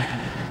 trusts.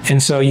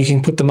 And so you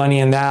can put the money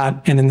in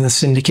that, and then the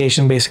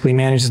syndication basically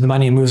manages the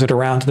money and moves it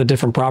around to the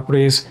different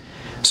properties.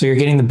 So you're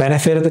getting the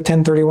benefit of the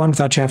 1031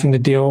 without you having to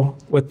deal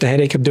with the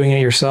headache of doing it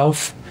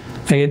yourself.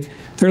 There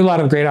are a lot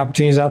of great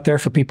opportunities out there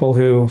for people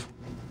who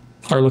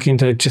are looking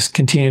to just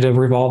continue to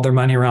revolve their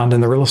money around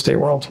in the real estate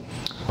world.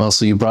 Well,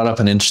 so you brought up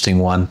an interesting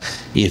one.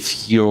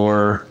 If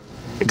you're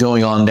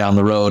going on down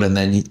the road and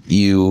then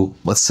you,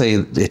 let's say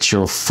it's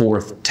your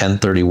fourth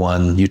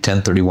 1031, you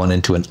 1031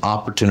 into an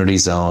opportunity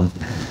zone,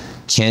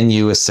 can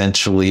you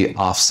essentially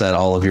offset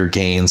all of your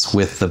gains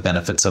with the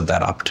benefits of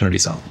that opportunity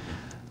zone?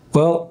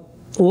 Well,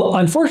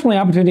 unfortunately,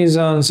 opportunity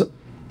zones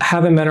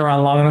haven't been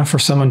around long enough for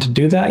someone to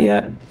do that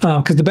yet.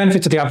 Because the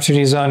benefits of the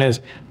opportunity zone is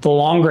the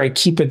longer I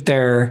keep it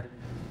there,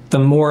 the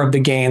more of the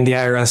gain the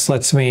IRS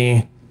lets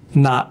me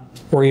not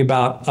worry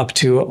about up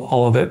to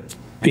all of it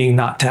being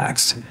not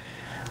taxed.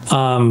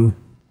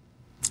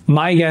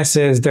 My guess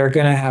is they're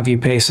going to have you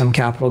pay some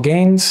capital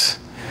gains,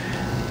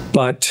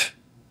 but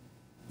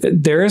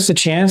there is a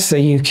chance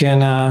that you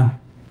can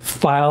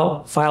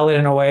file it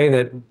in a way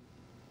that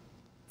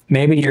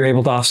maybe you're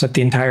able to offset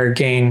the entire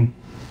gain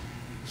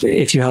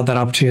if you held that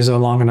opportunity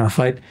zone long enough.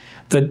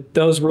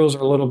 Those rules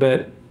are a little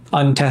bit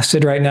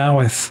untested right now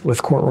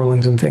with court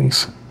rulings and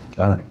things.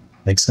 Got it.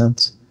 Makes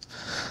sense.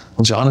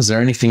 Well, John, is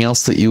there anything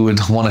else that you would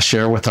want to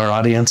share with our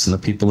audience and the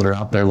people that are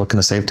out there looking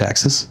to save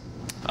taxes?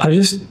 I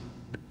just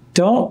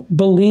don't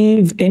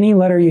believe any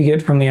letter you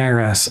get from the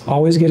IRS.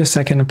 Always get a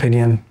second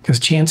opinion, because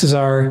chances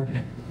are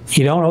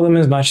you don't owe them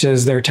as much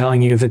as they're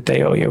telling you that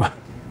they owe you.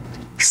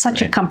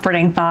 Such a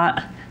comforting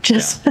thought.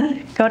 Just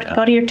go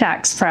to your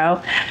tax pro.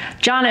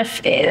 John,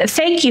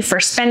 thank you for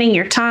spending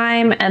your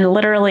time and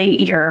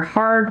literally your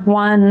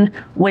hard-won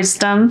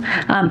wisdom.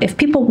 If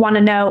people want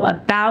to know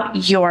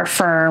about your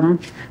firm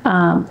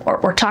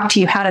or talk to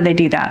you, how do they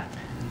do that?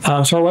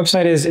 So our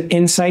website is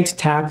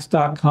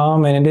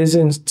insighttax.com, and it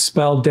is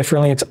spelled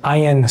differently. It's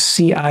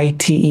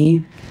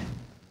INCITETAX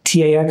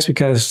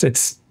because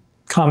its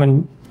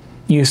common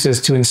use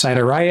is to incite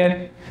a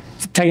riot.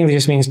 It technically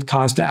just means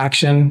cause to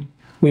action.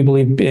 We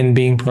believe in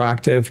being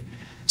proactive.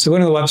 So go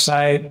to the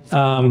website.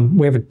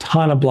 We have a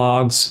ton of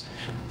blogs,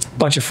 a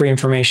bunch of free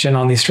information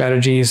on these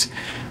strategies.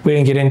 We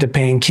didn't get into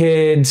paying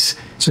kids.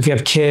 So if you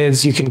have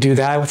kids, you can do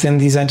that within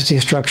these entity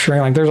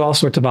structuring. There's all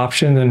sorts of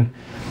options. And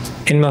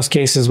in most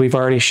cases, we've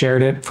already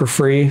shared it for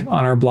free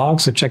on our blog.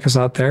 So check us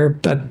out there.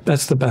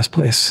 That's the best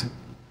place.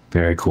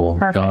 Very cool.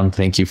 Perfect. John,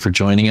 thank you for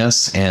joining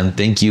us. And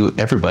thank you,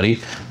 everybody,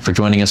 for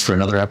joining us for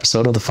another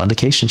episode of the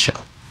Fundication Show.